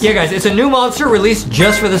monster is? Yeah, guys, it's a new monster released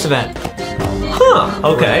just for this event. Huh,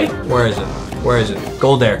 okay. Where is it? Where is it?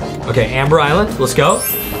 Gold there. Okay, Amber Island, let's go.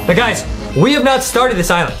 Now, guys, we have not started this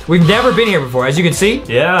island. We've never been here before, as you can see.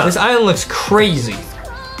 Yeah. This island looks crazy.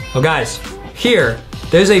 Well, guys, here,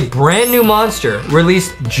 there's a brand new monster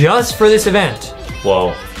released just for this event.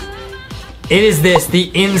 Whoa. It is this, the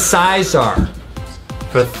Incisor.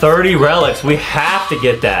 For 30 relics, we have to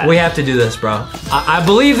get that. We have to do this, bro. I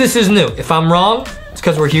believe this is new. If I'm wrong, it's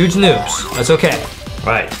because we're huge noobs. That's okay.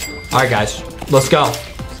 Right. All right, guys, let's go.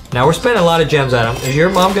 Now, we're spending a lot of gems at him. Is your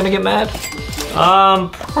mom gonna get mad?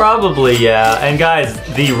 Probably, yeah. And guys,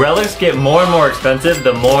 the relics get more and more expensive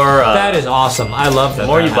the more... that is awesome. I love that. The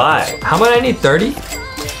more you buy. How much I need, 30? I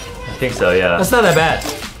think so, yeah. That's not that bad.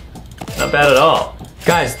 Not bad at all.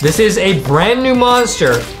 Guys, this is a brand new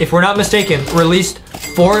monster, if we're not mistaken, released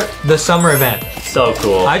for the summer event. So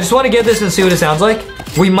cool. I just want to get this and see what it sounds like.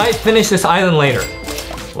 We might finish this island later.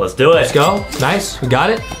 Let's do it. Let's go. Nice, we got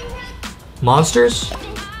it. Monsters.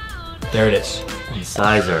 There it is.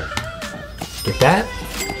 Incisor. Get that?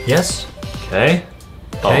 Yes. Okay.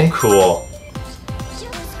 Okay. Oh, cool.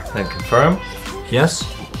 Then confirm. Yes.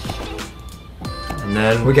 And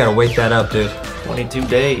then... We gotta wake that up, dude. 22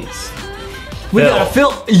 days. We gotta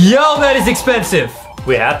fill. Yo, that is expensive.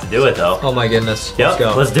 We have to do it, though. Oh my goodness. Yep, Let's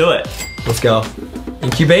go. let's do it. Let's go.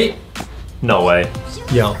 Incubate? No way.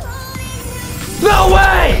 Yo. No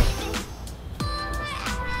way!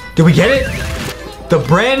 Did we get it? The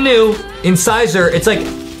brand new Incisor. It's like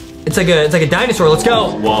a dinosaur. Let's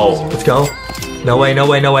go. Whoa. Let's go. No way, no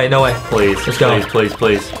way, no way, no way. Please. Let's go. Please, please,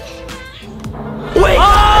 please. Wait!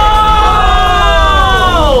 Oh!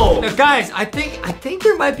 Now, guys, I think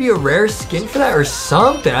there might be a rare skin for that or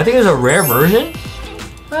something. I think there's a rare version.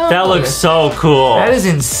 That looks so cool. That is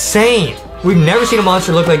insane. We've never seen a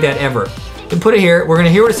monster look like that ever. Then put it here. We're gonna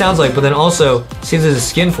hear what it sounds like, but then also see if there's a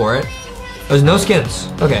skin for it. There's no skins.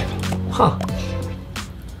 Okay. Huh.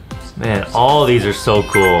 Man, all these are so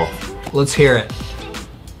cool. Let's hear it.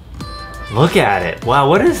 Look at it. Wow,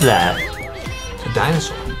 what is that? It's a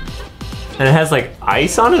dinosaur. And it has like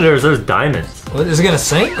ice on it, or is there diamonds? What, is it gonna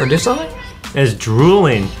sing or do something? It's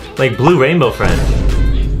drooling, like Blue Rainbow Friend.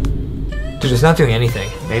 Dude, it's not doing anything.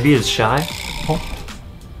 Maybe it's shy? Oh.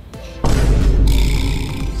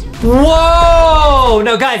 Whoa!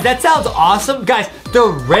 No, guys, that sounds awesome. Guys, the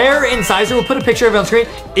rare Incisor, we'll put a picture of it on screen,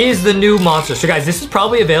 is the new monster. So guys, this is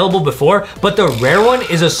probably available before, but the rare one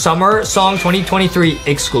is a Summer Song 2023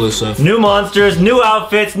 exclusive. New monsters, new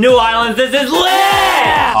outfits, new islands. This is lit!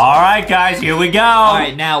 All right, guys, here we go. All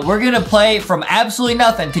right, now we're gonna play from absolutely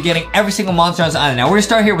nothing to getting every single monster on this island. Now we're gonna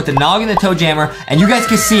start here with the Nog and the Toe Jammer, and you guys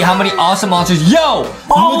can see how many awesome monsters. Yo!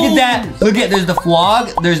 Look at that. Look at, there's the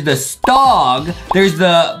Flog, there's the Stog, there's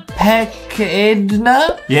the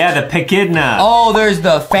Pechidna. Yeah, the Pechidna. Oh, there's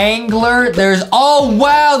the Fangler. There's, oh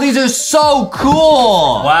wow, these are so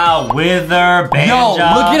cool. Wow, Wither, Banja. Yo,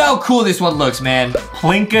 look at how cool this one looks, man.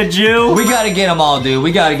 Plinkaju. We gotta get them all, dude.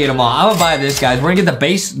 We gotta get them all. I'm gonna buy this, guys. We're gonna get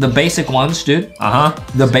the basic ones, dude.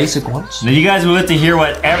 The basic ones. Now you guys will get to hear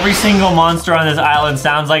what every single monster on this island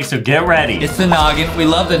sounds like, so get ready. It's the noggin. We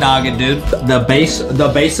love the noggin, dude. The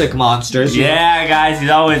basic monsters. Yeah, guys, he's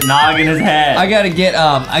always noggin his head. I gotta get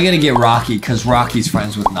Rocky, because Rocky's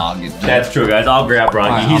friends with Noggin. Dude. That's true, guys. I'll grab Rocky.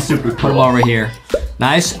 Right, he's super cool. Put him over here.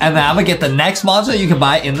 Nice. And then I'm gonna get the next monster you can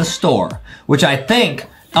buy in the store, which I think,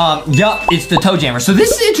 it's the Toe Jammer. So this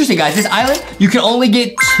is interesting, guys. This island, you can only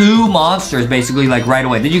get 2 monsters, basically, like, right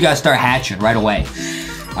away. Then you guys start hatching right away.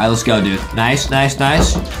 All right, let's go, dude. Nice.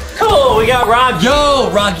 Cool, we got Rocky. Yo,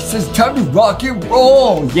 Rocky says, time to rock and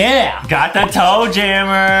roll. Yeah. Got the Toe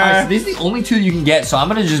Jammer. All right, so these are the only 2 you can get, so I'm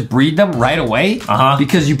gonna just breed them right away.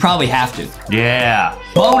 Because you probably have to. Yeah.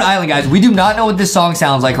 Bone Island, guys. We do not know what this song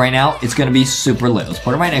sounds like right now. It's gonna be super lit. Let's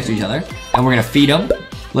put them right next to each other, and we're gonna feed them.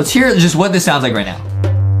 Let's hear just what this sounds like right now.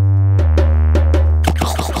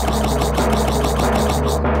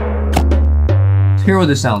 Let's hear what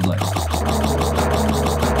this sounds like.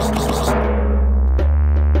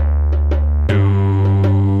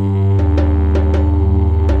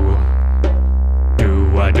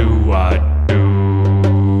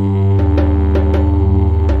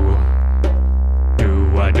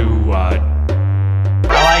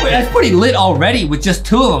 That's pretty lit already with just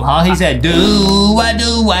 2 of them, huh? He said, do what?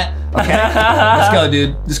 Okay, let's go,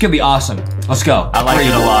 dude. This could be awesome. Let's go. I like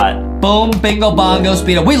it a lot. Boom, bingo, bongo,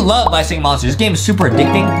 speed up. We love bicycle monsters. This game is super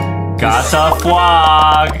addicting. Got the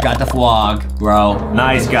Fwog. Got the Fwog, bro.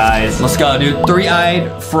 Nice, guys. Let's go, dude.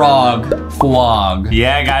 3-eyed frog Fwog.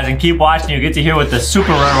 Yeah, guys, and keep watching. You get to hear what the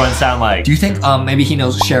super rare ones sound like. Do you think maybe he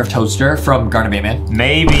knows Sheriff Toadster from Garden Bay Man?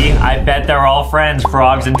 Maybe. I bet they're all friends,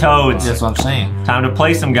 frogs and toads. That's what I'm saying. Time to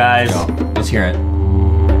play some, guys. Let's hear it.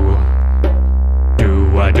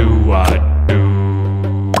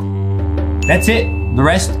 That's it. The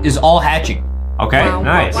rest is all hatching. Okay,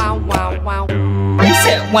 nice. He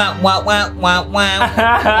said wow, wow, wow, wow,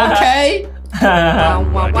 wow. Okay. Wow,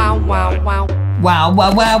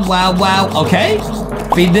 wow, wow, wow. Okay.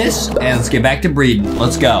 Feed this, and let's get back to breeding.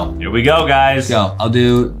 Let's go. Here we go, guys. Let's go. I'll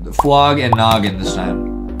do the Fwog and Noggin this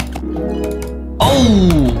time.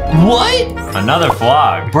 Oh, what? Another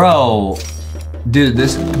Fwog. Bro. Dude,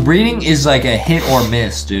 this breeding is like a hit or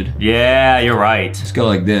miss, dude. Yeah, you're right. Let's go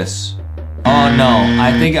like this. Oh no,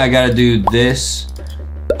 I think I gotta do this.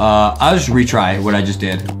 I'll just retry what I just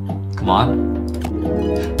did. Come on.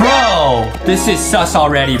 Bro, this is sus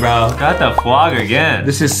already, bro. Got the Fwog again.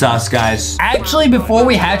 This is sus, guys. Actually, before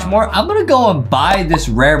we hatch more, I'm gonna go and buy this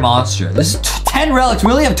rare monster. This is 10 relics.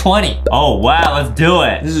 We only have 20. Oh, wow, let's do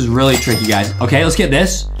it. This is really tricky, guys. Okay, let's get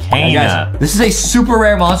this. Hey, guys, this is a super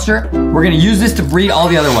rare monster. We're gonna use this to breed all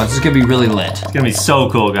the other ones. This is gonna be really lit. It's gonna be so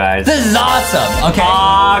cool, guys. This is awesome. Okay.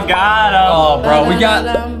 Oh, got him. Oh, bro, we got...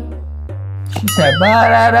 She said,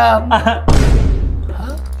 ba-da-dum.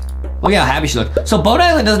 Look at how happy she looks. So Bone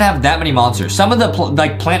Island doesn't have that many monsters. Some of the,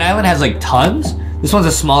 like Plant Island has like tons. This one's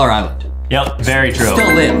a smaller island. Yep, very true.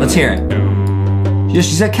 Still lit, let's hear it.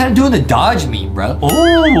 She's like kind of doing the dodge meme, bro.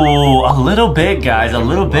 Ooh, a little bit, guys, a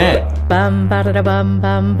little bit. Bum ba da bum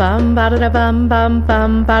bum bum ba da bum bum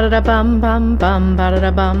bum ba da bum bum bum ba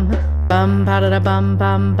da bum bum ba da bum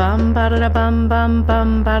bum bum ba da bum bum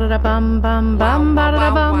bum ba da bum bum bum ba da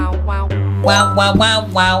bum. Wow, wow, wow,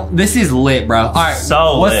 wow. This is lit, bro. All right,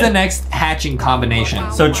 so what's lit. the next hatching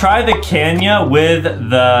combination? So try the Kenya with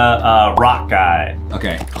the rock guy.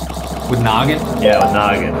 Okay. With Noggin? Yeah, with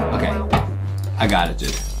Noggin. Okay. I got it,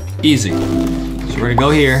 dude. Easy. So we're gonna go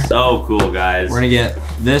here. So cool, guys. We're gonna get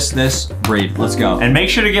this breed. Let's go. And make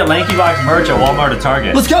sure to get LankyBox merch at Walmart or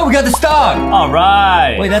Target. Let's go, we got the stock. All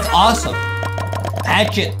right. Wait, that's awesome.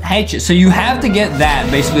 Hatch it. So you have to get that,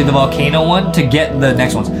 basically the volcano one, to get the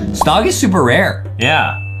next ones. Stog is super rare.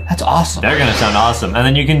 Yeah. That's awesome. They're gonna sound awesome. And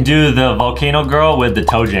then you can do the volcano girl with the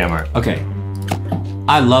toe jammer. Okay.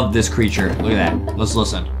 I love this creature. Look at that. Let's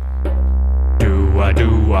listen.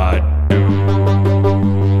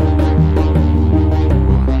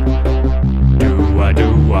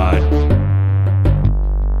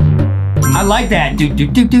 I like that.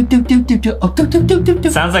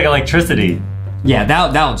 Sounds like electricity. Yeah,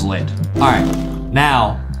 that one's lit. All right,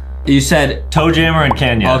 now you said toe jammer and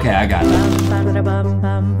Kenya. Okay, I got it.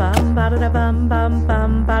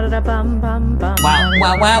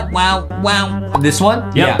 Wow. This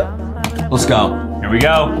one? Yep. Yeah. Let's go. Here we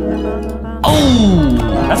go. Oh,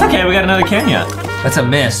 that's okay. We got another Kenya. That's a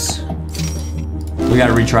miss. We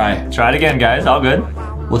gotta retry. Try it again, guys. All good.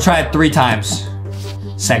 We'll try it 3 times.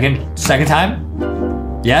 Second time?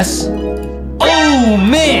 Yes? Oh! Ooh,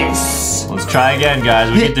 miss. Let's try again,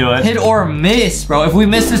 guys. We can do it. Hit or miss, bro. If we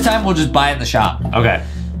miss this time, we'll just buy it in the shop. Okay.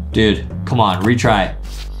 Dude, come on, retry.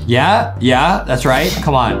 Yeah, that's right.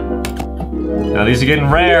 Come on. Now these are getting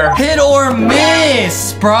rare. Hit or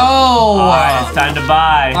miss, bro. All right, it's time to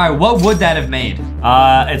buy. All right, what would that have made?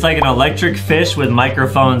 It's like an electric fish with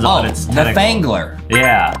microphones on its tentacles. The Fangler.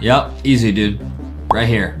 Yeah. Yep, easy, dude. Right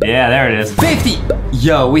here. Yeah, there it is. 50.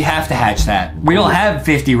 Yo, we have to hatch that. We don't have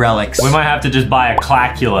 50 relics. We might have to just buy a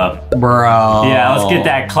Clacula. Bro. Yeah, let's get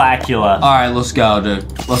that Clacula. All right, let's go, dude.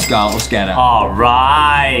 Let's go. Let's get it. All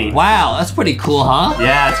right. Wow, that's pretty cool, huh?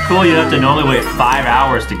 Yeah, it's cool. You have to normally wait 5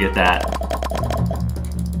 hours to get that.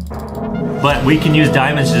 But we can use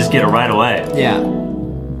diamonds to just get it right away. Yeah.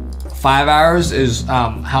 5 hours is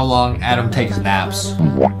how long Adam takes naps.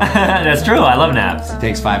 That's true. I love naps. He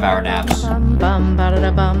takes 5-hour naps.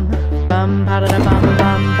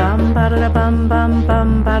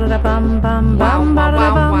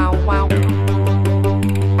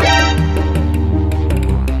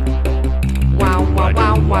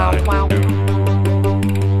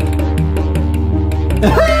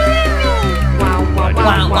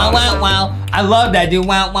 Wow. I love that, dude.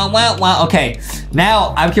 Wow. Okay,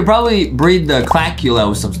 now I could probably breed the Clacula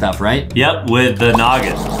with some stuff, right? Yep, with the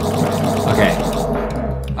noggin. Okay.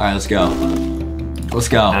 All right, let's go. Let's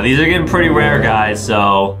go. Now these are getting pretty rare, guys,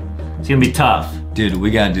 so it's gonna be tough. Dude,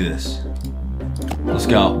 we gotta do this. Let's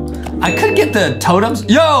go. I could get the totems.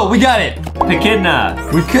 Yo, we got it. Echidna.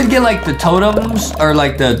 We could get like the totems or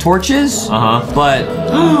like the torches. But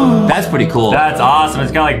that's pretty cool. That's awesome.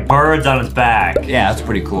 It's got like birds on its back. Yeah, that's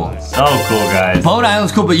pretty cool. So cool, guys. Bone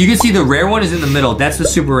Island's cool, but you can see the rare one is in the middle. That's the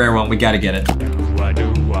super rare one. We gotta get it. What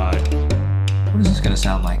is this gonna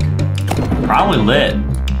sound like? Probably lit.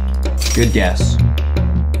 Good guess.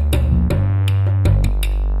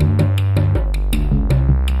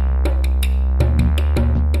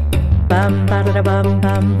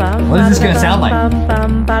 What is this gonna sound like?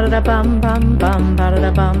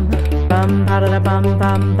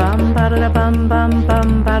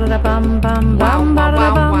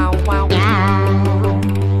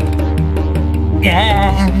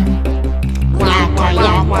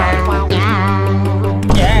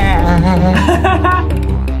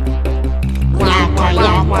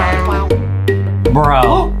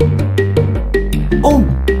 Bro. Oh,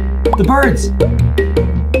 the birds.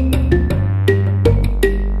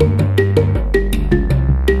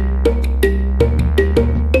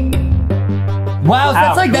 Wow,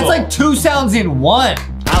 that's like 2 sounds in one.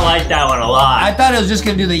 I like that one a lot. I thought it was just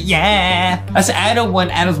gonna do the yeah. That's Adam when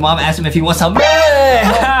Adam's mom asked him if he wants some. He goes,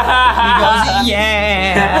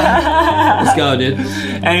 yeah. Let's go, dude.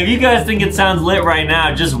 And if you guys think it sounds lit right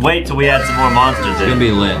now, just wait till we add some more monsters in. It's gonna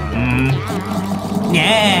be lit.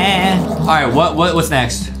 Yeah. All right, what's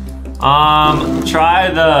next?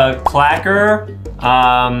 Try the clacker.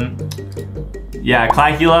 Yeah,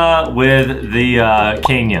 Clacula with the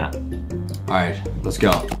Kenya. All right, let's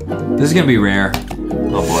go. This is gonna be rare.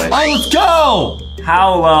 Oh boy. Oh, let's go!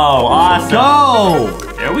 How low? Awesome. Go!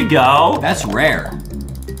 There we go. That's rare.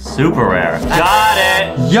 Super rare. Got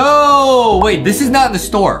it. Yo! Wait, this is not in the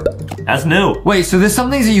store. That's new. Wait, so there's some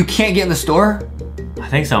things that you can't get in the store? I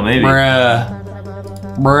think so, maybe. Bruh.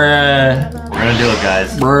 We're gonna do it,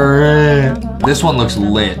 guys. Bruh. This one looks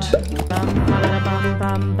lit.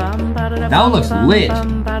 That one looks lit.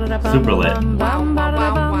 Super lit.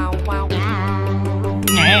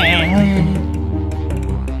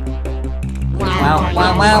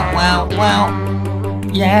 Wow.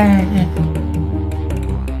 Yeah.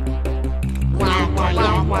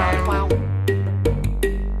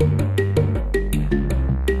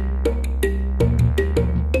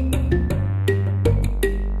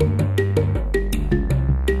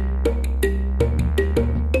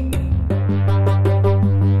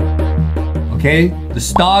 Okay, the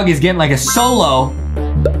Stog is getting like a solo.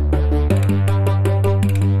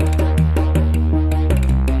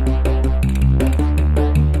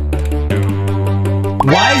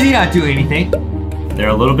 Why is he not doing anything? They're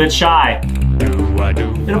a little bit shy.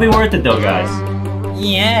 It'll be worth it though, guys.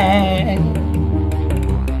 Yeah.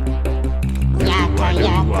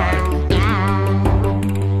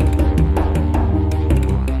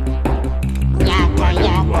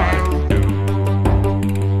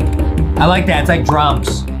 I like that, it's like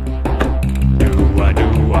drums.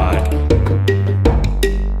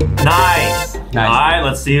 Nice. Alright,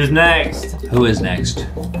 let's see who's next. Who is next?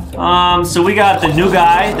 So we got the new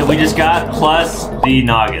guy that we just got, plus the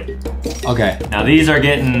noggin. Okay. Now these are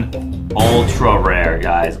getting ultra rare,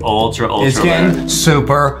 guys. Ultra It's rare. getting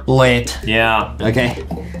super lit. Yeah. Okay.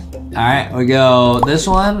 Alright, we go this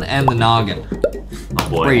one and the noggin. Oh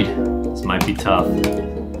boy. Breed. This might be tough.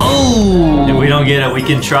 Oh! If we don't get it, we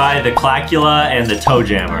can try the Clacula and the Toe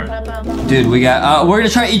Jammer. Dude, we got. We're gonna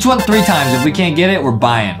try each one 3 times. If we can't get it, we're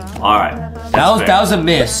buying. All right. That was a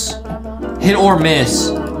miss. Hit or miss.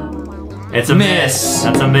 It's a miss.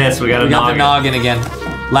 That's a miss. We got the noggin again.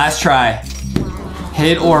 Last try.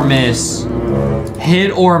 Hit or miss.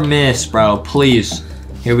 Hit or miss, bro. Please.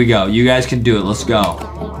 Here we go. You guys can do it. Let's go.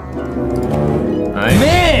 Nice.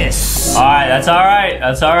 Miss! Alright, that's alright.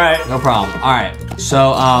 That's alright. No problem. Alright.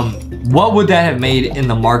 So, what would that have made in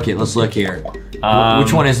the market? Let's look here.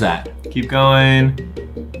 Which one is that? Keep going.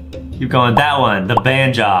 Keep going. That one. The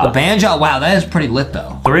band job. The band job? Wow, that is pretty lit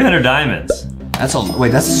though. 300 diamonds. That's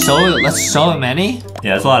that's so many?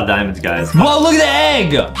 Yeah, that's a lot of diamonds, guys. Whoa, look at the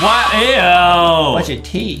egg! What? Ew! What's your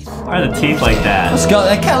teeth? Why are the teeth like that? Let's go.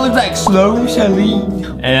 That kind of looks like slow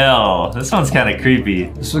saline. Ew. This one's kind of creepy.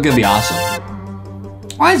 This one's gonna be awesome.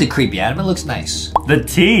 Why is it creepy, Adam? It looks nice. The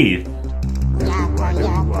teeth.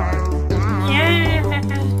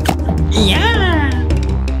 Yeah.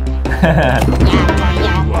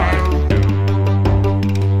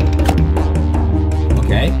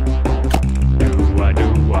 Okay.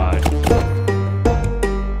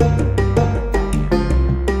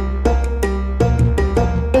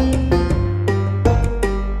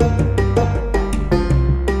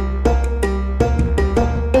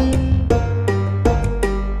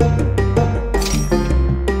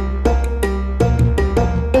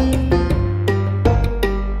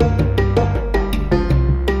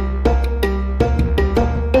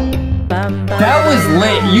 That was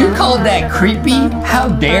lit. You called that creepy? How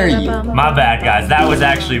dare you? My bad, guys. That was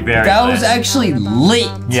actually very That lit. was actually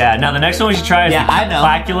lit. Yeah, now the next one we should try is the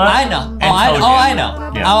Clacula. I know. and I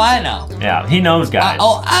know. Yeah. Oh, I know. Yeah, he knows, guys.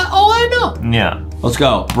 I know. Yeah. Let's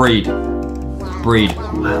go. Breed. Breed.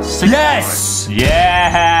 Yes!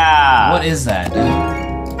 Yeah! What is that, dude?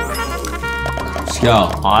 Let's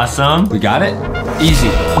go. Awesome. We got it?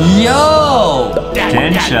 Easy. Yo!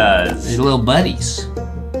 Denchas. These little buddies.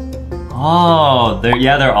 Oh,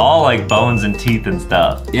 they're all like bones and teeth and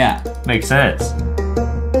stuff. Yeah. Makes sense.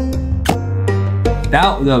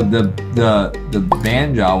 That the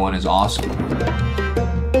banjo one is awesome.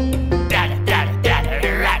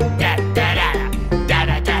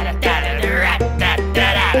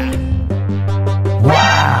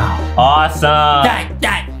 Wow. Awesome.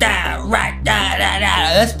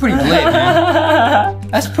 That's pretty lit, man.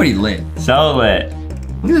 That's pretty lit. So lit.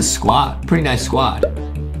 Look at this squad. Pretty nice squad.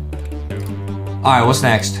 All right, what's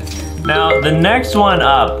next? Now, the next one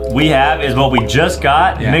up we have is what we just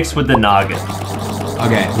got mixed with the noggin.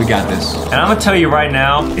 Okay, we got this. And I'm gonna tell you right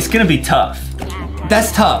now, it's gonna be tough.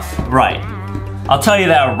 That's tough. Right. I'll tell you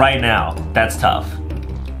that right now. That's tough.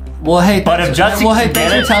 Well, hey, but if Justin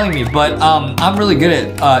thanks for telling me. But I'm really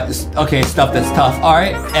good at stuff that's tough. All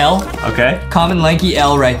right, L. Okay. Common lanky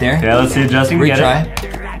L right there. Yeah, let's see if Justin can get it.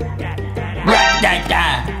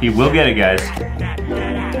 He will get it, guys.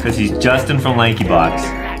 Because he's Justin from LankyBox.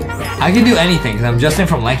 I can do anything because I'm Justin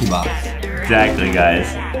from LankyBox. Exactly,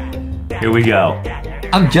 guys. Here we go.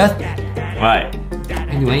 I'm Justin. Right. I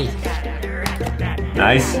can do anything.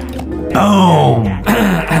 Nice. Boom.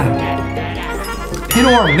 Hit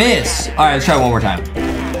or miss. All right, let's try it one more time.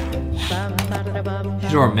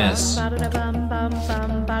 Hit or miss.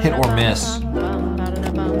 Hit or miss.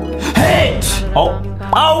 Hit! Oh,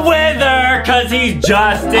 a wither, cause he's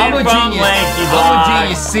Justin I'm a from genius. LankyBox. I'm a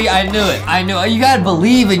genius. See, I knew it. I knew it. You gotta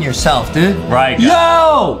believe in yourself, dude. Right.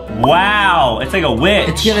 Yo! Wow, it's like a witch.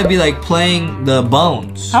 It's gonna be like playing the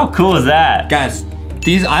bones. How cool is that? Guys,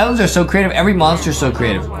 these islands are so creative. Every monster is so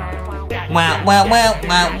creative. Wah, wah, wah,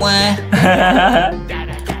 wah, wah.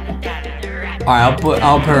 All right,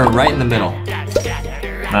 I'll put her right in the middle.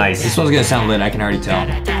 Nice. This one's gonna sound lit. I can already tell.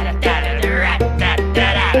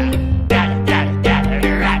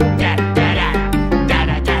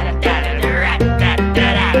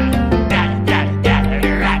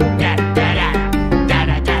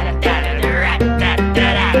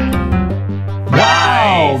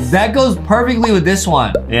 Wow, that goes perfectly with this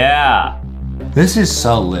one. Yeah. This is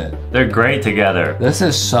so lit. They're great together. This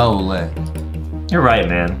is so lit. You're right,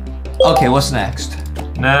 man. Okay, what's next?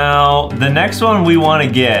 Now, the next one we want to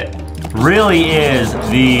get really is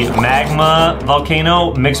the magma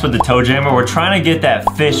volcano mixed with the toe jammer. We're trying to get that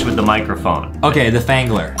fish with the microphone. Okay, the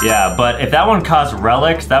fangler. Yeah, but if that one costs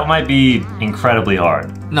relics, that might be incredibly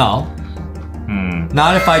hard. No.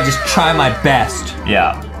 Not if I just try my best.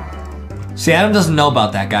 Yeah. See, Adam doesn't know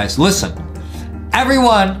about that, guys. Listen,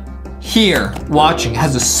 everyone here watching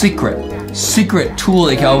has a secret tool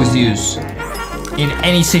they can always use in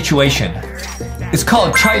any situation. It's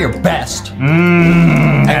called try your best.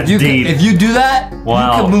 That's deep. If you do that,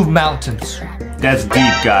 wow. you can move mountains. That's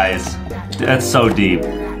deep, guys. That's so deep.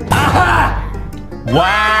 Aha!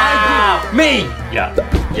 Wow! Me! Yeah,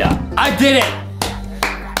 yeah. I did it!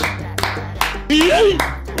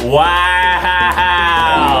 Wow!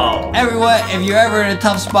 Everyone, if you're ever in a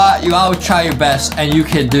tough spot, you always try your best and you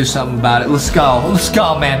can do something about it. Let's go. Let's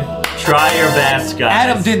go, man. Try your best, guys.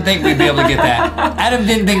 Adam didn't think we'd be able to get that. Adam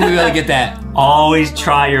didn't think we'd be able to get that. Always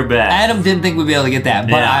try your best. Adam didn't think we'd be able to get that,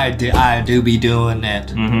 but Yeah. I do be doing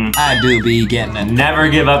it. I do be getting it. Never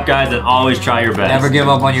give up, guys, and always try your best. Never give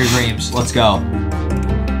up on your dreams. Let's go.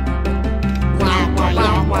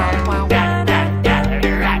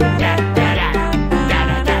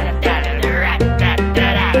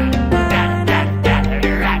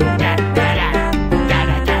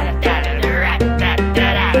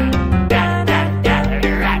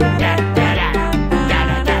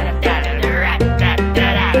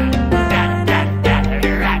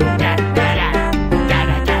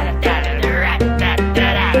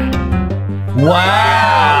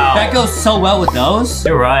 Wow! That goes so well with those.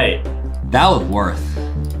 You're right. That was worth.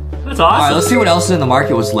 That's awesome. All right, let's see what else is in the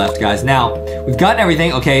market was left, guys. Now, we've gotten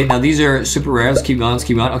everything. Okay, now these are super rare. Let's keep going, let's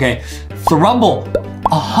keep going. Okay, Thrumble,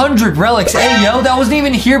 100 relics. Hey, yo, that wasn't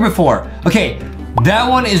even here before. Okay, that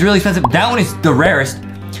one is really expensive. That one is the rarest.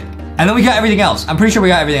 And then we got everything else. I'm pretty sure we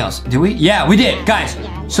got everything else. Did we? Yeah, we did. Guys,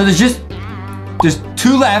 so there's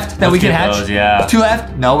 2 left that we can hatch. Those, yeah. 2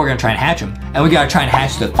 left? No, we're gonna try and hatch them. And we gotta try and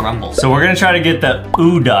hatch the Thrumble. So we're gonna try to get the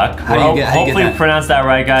Uduk. How do you get Hopefully that? we pronounced that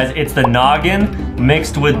right, guys. It's the noggin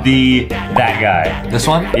mixed with that guy. This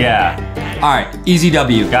one? Yeah. All right, easy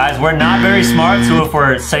W. Guys, we're not very smart, so if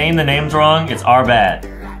we're saying the names wrong, it's our bad.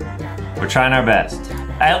 We're trying our best.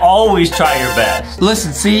 I always try your best.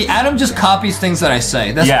 Listen, see, Adam just copies things that I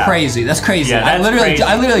say. That's crazy. That's crazy. Yeah, that's crazy.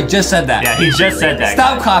 I literally just said that. Yeah, he just said that.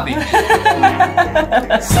 Stop copying.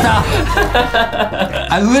 Stop.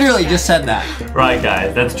 I literally just said that. Right,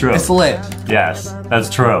 guys, that's true. It's lit. Yes, that's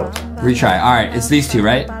true. Retry. All right, it's these 2,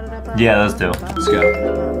 right? Yeah, those 2. Let's go.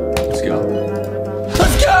 Let's go.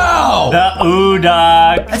 Let's go! The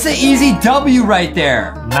Uduk. That's an easy W right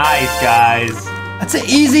there. Nice, guys. That's an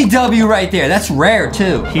easy W right there. That's rare,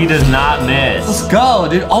 too. He does not miss. Let's go,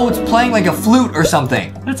 dude. Oh, it's playing like a flute or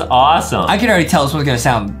something. That's awesome. I can already tell this one's gonna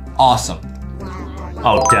sound awesome.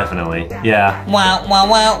 Oh, definitely. Yeah. Wow, wow,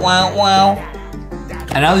 wow, wow, wow.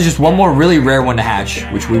 And now there's just one more really rare one to hatch,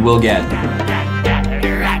 which we will get.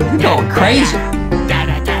 You're going crazy.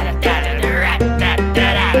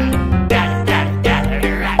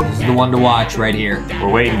 This is the one to watch right here.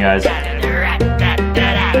 We're waiting, guys.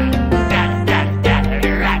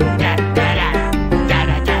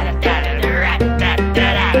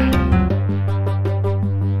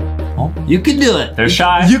 You can do it. They're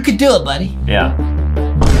shy. You can do it, buddy. Yeah.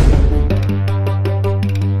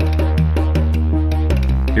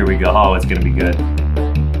 Here we go. Oh, it's gonna be good.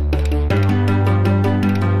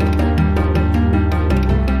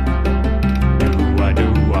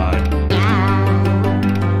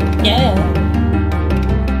 Yeah.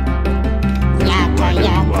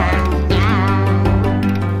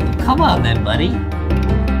 Come on then, buddy.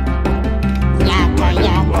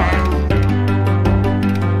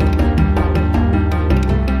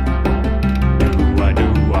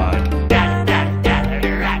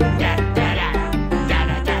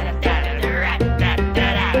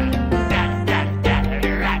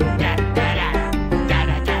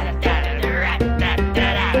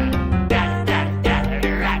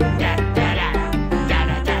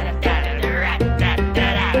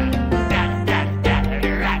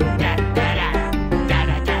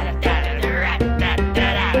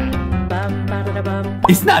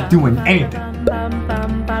 It's not doing anything.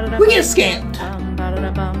 We get scammed.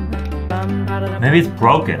 Maybe it's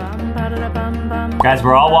broken. Guys,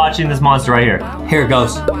 we're all watching this monster right here. Here it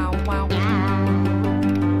goes.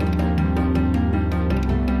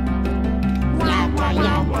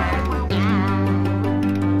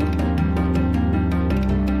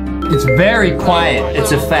 It's very quiet.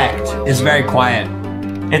 Its effect is very quiet.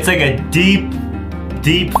 It's like a deep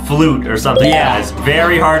flute or something, Yeah. guys.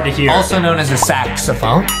 Very hard to hear. Also known as a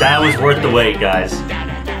saxophone. That was worth the wait, guys.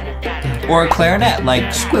 Or a clarinet, like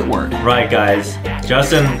Squidward. Right, guys.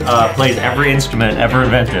 Justin plays every instrument ever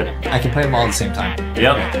invented. I can play them all at the same time.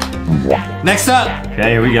 Yep. Next up.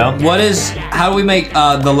 Okay, here we go. How do we make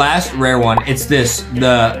the last rare one? It's this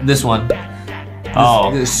one.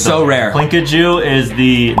 This is so rare. Plinkaju is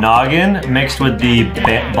the noggin mixed with the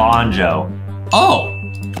banjo. Oh,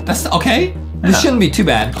 that's okay. This shouldn't be too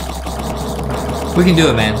bad. We can do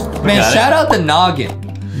it, man. Man, got shout out the noggin.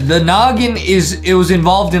 the noggin was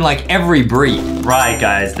involved in like every breed. Right,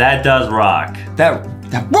 guys, that does rock. That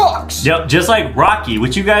rocks. Yep, just like Rocky,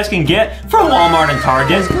 which you guys can get from Walmart and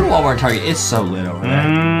Target. Let's go to Walmart and Target. It's so lit over there.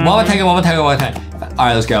 One more time. All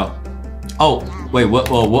right, let's go. Oh, wait, what?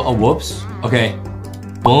 Oh, whoops. Okay.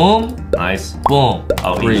 Boom. Nice. Boom.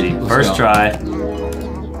 Oh, Breathe. easy. Let's First go. try.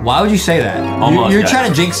 Why would you say that? Almost, You're guys. trying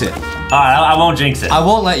to jinx it. All right, I won't jinx it. I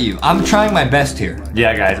won't let you. I'm trying my best here.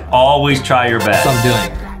 Yeah, guys, always try your best. That's what I'm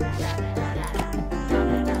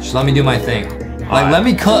doing. Just let me do my thing. Like, let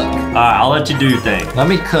me cook. All right, I'll let you do your thing. Let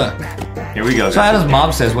me cook. Here we go. So Adam's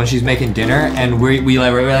mom says when she's making dinner and we're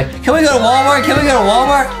like, can we go to Walmart? Can we go to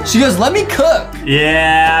Walmart? She goes, let me cook.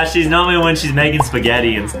 Yeah, she's normally when she's making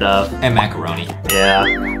spaghetti and stuff. And macaroni. Yeah.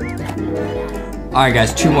 All right,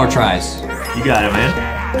 guys, 2 more tries. You got it, man.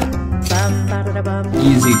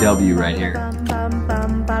 Easy W right here.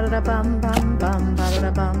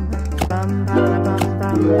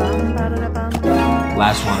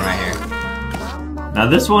 Last one right here. Now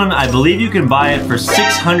this one, I believe you can buy it for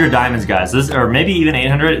 600 diamonds, guys. This, or maybe even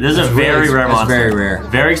 800. This is a very rare monster. It's very rare.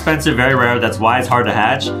 Very expensive, very rare. That's why it's hard to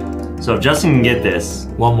hatch. So if Justin can get this.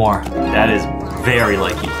 One more. That is very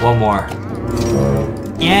lucky. One more.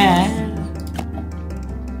 Yeah.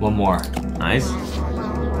 One more. Nice.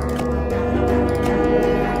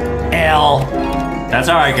 L. That's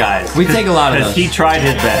all right, guys. We take a lot of those. Because he tried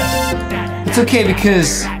his best. It's okay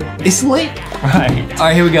because it's late. Right. All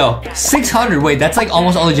right, here we go. 600. Wait, that's like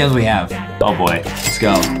almost all the gems we have. Oh boy. Let's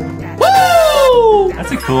go. Woo!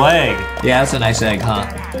 That's a cool egg. Yeah, that's a nice egg, huh?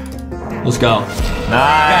 Let's go. Nice.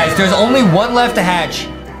 Guys, there's only one left to hatch,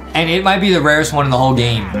 and it might be the rarest one in the whole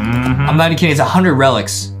game. I'm not even kidding. It's 100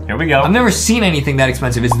 relics. Here we go. I've never seen anything that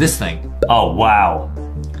expensive. It's this thing. Oh, wow.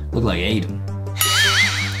 Look like I ate him.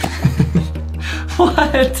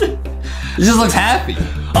 What? It just looks happy.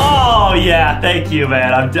 Oh, yeah. Thank you,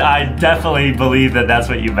 man. I definitely believe that that's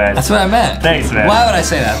what you meant. That's what I meant. Thanks, man. Why would I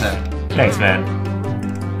say that then? Thanks, man.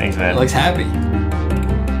 Thanks, man. It looks happy.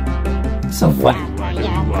 It's so funny.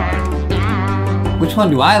 Which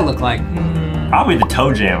one do I look like? Probably the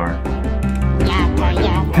toe jammer.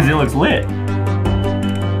 Because it looks lit.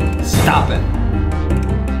 Stop it.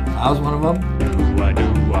 I was one of them.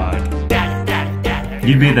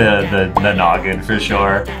 You'd be the noggin for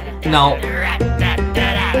sure. No. No.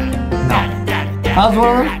 I was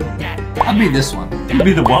one of them. I'd be this one. You'd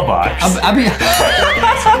be the Wubbox. I'd be. If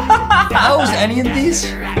I was any of these,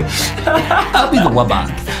 I'd be the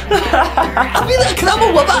Wubbox. I'd be like, cause I'm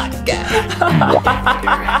a Wubbox guy.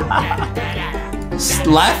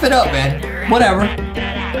 Laugh it up, man. Whatever.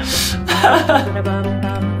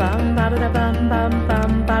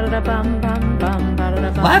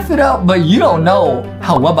 Laugh it up, but you don't know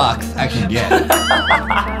how Wubbox I can get.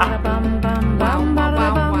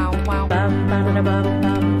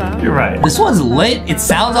 You're right. This one's lit. It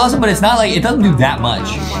sounds awesome, but it's not like, it doesn't do that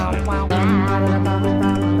much.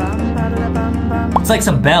 It's like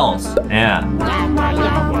some bells. Yeah.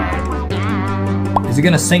 Is it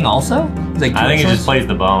gonna sing also? Like I think it just plays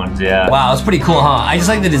the bones, yeah. Wow, it's pretty cool, huh? I just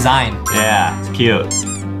like the design. Yeah, it's cute.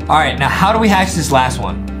 All right, now how do we hatch this last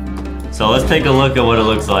one? So let's take a look at what it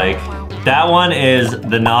looks like. That one is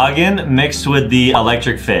the noggin mixed with the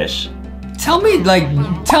electric fish. Tell me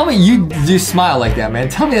you smile like that, man.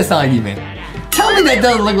 Tell me that's not like you, man. Tell me that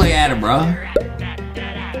doesn't look like Adam, bro.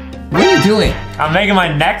 What are you doing? I'm making my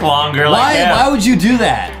neck longer like him. Why would you do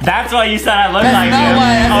that? That's why you said I look like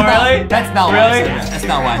him. Really? That's not why I said that. That's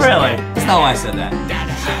not why I said that. That's not why I said that.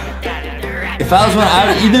 If I was one, I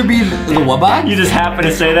would either be the Wubbox. You just happen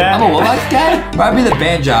to say that? I'm a Wubbox guy, or I'd be the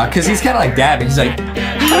Banjo, because he's kind of like dabbing. He's like...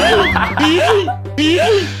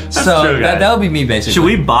 So true, that would be me, basically. Should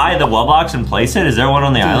we buy the Wubbox and place it? Is there one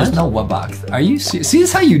on the island? There's no Wubbox. Are you serious? See, this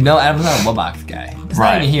is how you know Adam's not a Wubbox guy. It's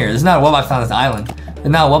not even here. There's not a Wubbox on this island. There's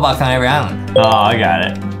not a Wubbox on every island. Oh, I got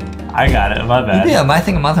it. I got it. My bad. Yeah, I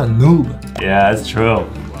think I'm a noob. Yeah, that's true.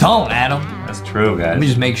 Don't, Adam. That's true, guys. Let me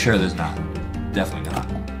just make sure there's not. Definitely not.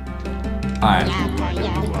 Alright.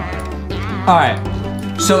 Alright.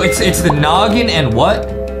 So it's the noggin and what?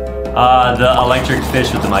 The electric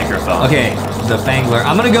fish with the microphone. Okay, the Fangler.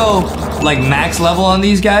 I'm gonna go like max level on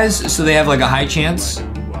these guys so they have like a high chance.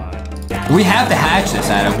 We have to hatch this,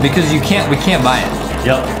 Adam, because we can't buy it.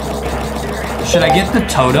 Yep. Should I get the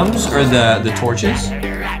totems or the torches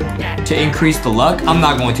to increase the luck? I'm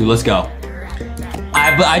not going to. Let's go.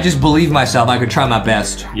 I just believe myself. I could try my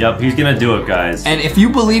best. Yep, he's gonna do it, guys. And if you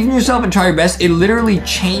believe in yourself and try your best, it literally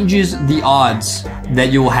changes the odds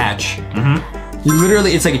that you will hatch. You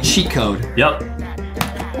literally, it's like a cheat code. Yep.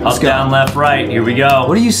 Let's Up, go. down, left, right. Here we go.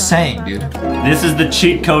 What are you saying, dude? This is the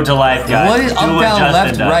cheat code to life, guys. What is Do up, what down, Justin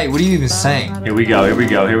left, does. right? What are you even saying? Here we go, here we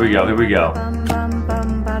go, here we go, here we go.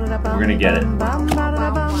 We're gonna get it.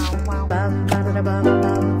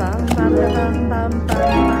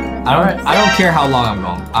 I don't care how long I'm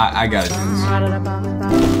going. I gotta do this.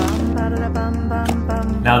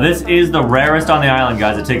 Now this is the rarest on the island,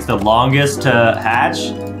 guys. It takes the longest to hatch.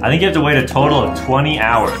 I think you have to wait a total of 20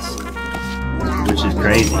 hours, which is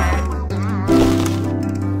crazy. You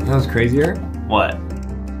know what's crazier? What?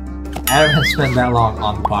 I haven't spent that long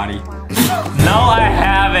on the body. No, I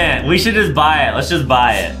haven't. We should just buy it. Let's just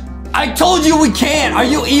buy it. I told you we can't. Are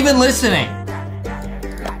you even listening?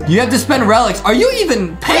 You have to spend relics. Are you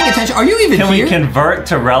even paying attention? Are you even Can here? we convert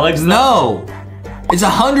to relics? No. It's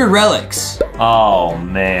 100 relics. Oh,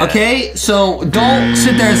 man. Okay, so don't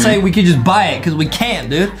sit there and say we could just buy it, because we can't,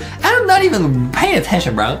 dude. I'm not even paying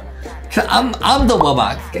attention, bro. Cause I'm the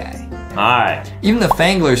Wubbox guy. Alright. Even the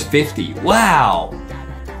Fangler's 50. Wow.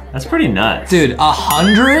 That's pretty nuts. Dude,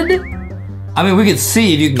 100? I mean, we could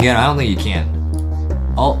see if you can get it. I don't think you can.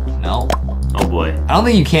 Oh, no. Oh, boy. I don't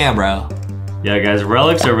think you can, bro. Yeah, guys,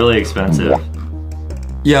 relics are really expensive.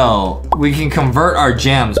 Yo, we can convert our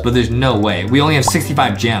gems, but there's no way. We only have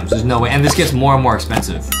 65 gems. There's no way. And this gets more and more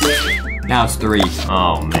expensive. Now it's 3.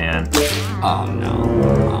 Oh, man. Oh, no.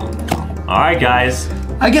 Oh, no. Alright, guys.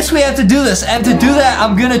 I guess we have to do this. And to do that,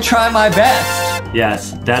 I'm gonna try my best.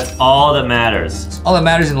 Yes, that's all that matters. All that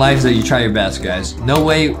matters in life is that you try your best, guys. No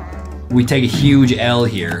way we take a huge L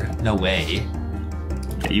here. No way.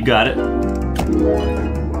 Yeah, you got it. We're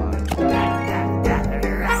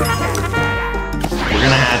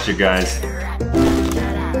gonna hatch it, guys.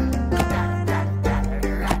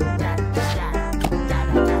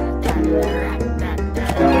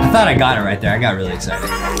 I thought I got it right there. I got really excited.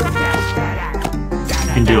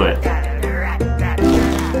 You can do it.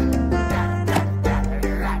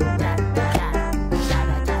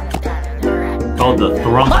 Called the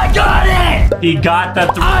Thrumble. I got it! He got the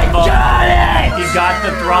Thrumble. I got it! He got the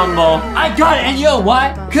Thrumble. I got it, and you know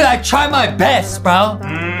what? Cause I try my best, bro.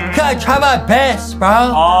 Cause I try my best, bro.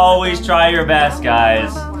 Always try your best,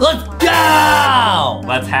 guys. Let's go!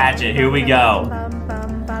 Let's hatch it. Here we go.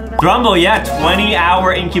 Thrumble, yeah,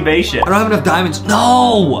 20-hour incubation. I don't have enough diamonds.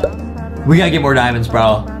 No! We gotta get more diamonds,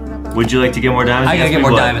 bro. Would you like to get more diamonds? I gotta Yes, get we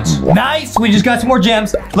more would. diamonds. Nice! We just got some more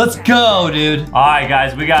gems. Let's go, dude. All right,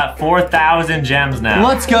 guys, we got 4,000 gems now.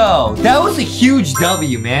 Let's go. That was a huge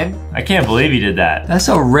W, man. I can't believe you did that. That's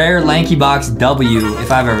a rare LankyBox W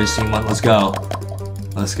if I've ever seen one. Let's go.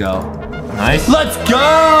 Let's go. Nice. Let's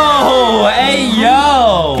go! Hey,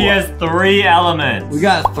 yo! He has 3 elements. We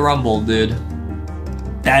got Thrumble, dude.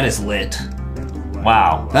 That is lit.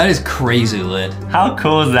 Wow. That is crazy lit. How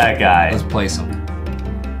cool is that guy? Let's place him.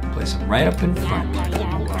 Place him right up in front.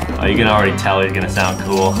 Oh, you can already tell he's gonna sound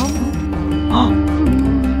cool.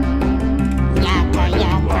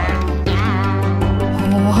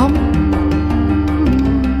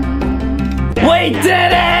 We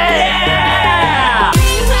did